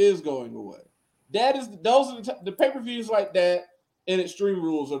pay-per-view is going away. Those are the pay-per-views like that and Extreme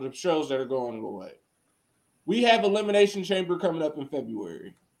Rules are the shows that are going away. We have Elimination Chamber coming up in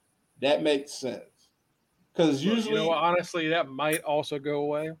February. That makes sense. Because usually honestly, that might also go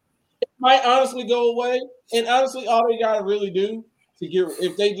away. might honestly go away. And honestly, all they gotta really do to get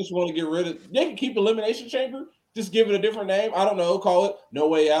if they just want to get rid of, they can keep Elimination Chamber, just give it a different name. I don't know, call it No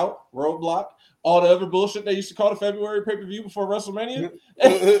Way Out, Roadblock, all the other bullshit they used to call the February pay-per-view before WrestleMania.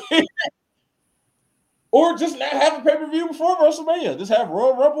 Or just not have a pay-per-view before WrestleMania. Just have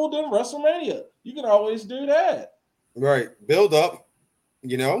Royal Rumble, then WrestleMania. You can always do that. Right. Build up,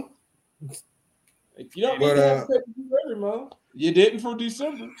 you know. You don't need to have a pay-per-view every month. You didn't for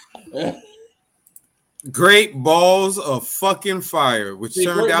December. Great Balls of fucking Fire, which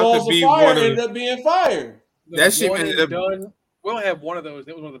turned out to be one of ended up being fire. That shit ended up done. We'll have one of those.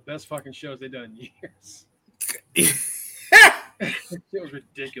 That was one of the best fucking shows they've done in years. It was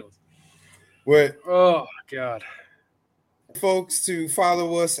ridiculous. What? Oh God. Folks, to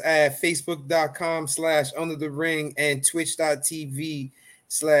follow us at facebook.com/underthering and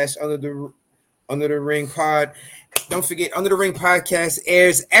twitch.tv/underthering pod. Don't forget, Under the Ring podcast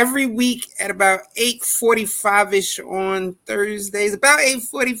airs every week at about 8:45-ish on Thursdays, about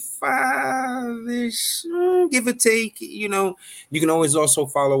 8:45-ish, give or take. You know, you can always also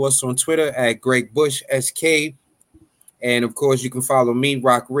follow us on Twitter at Greg Bush SK. And of course, you can follow me,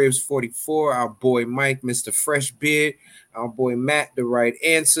 Rock Ribs 44, our boy Mike, Mr. Fresh Beard, our boy Matt, The Right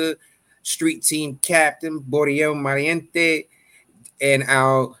Answer, Street Team Captain, Boriel Mariente, and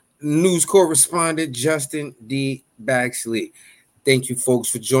our news correspondent, Justin D. Baxley. Thank you, folks,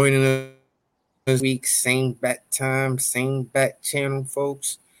 for joining us this week. Same bat time, same bat channel,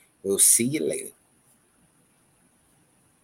 folks. We'll see you later.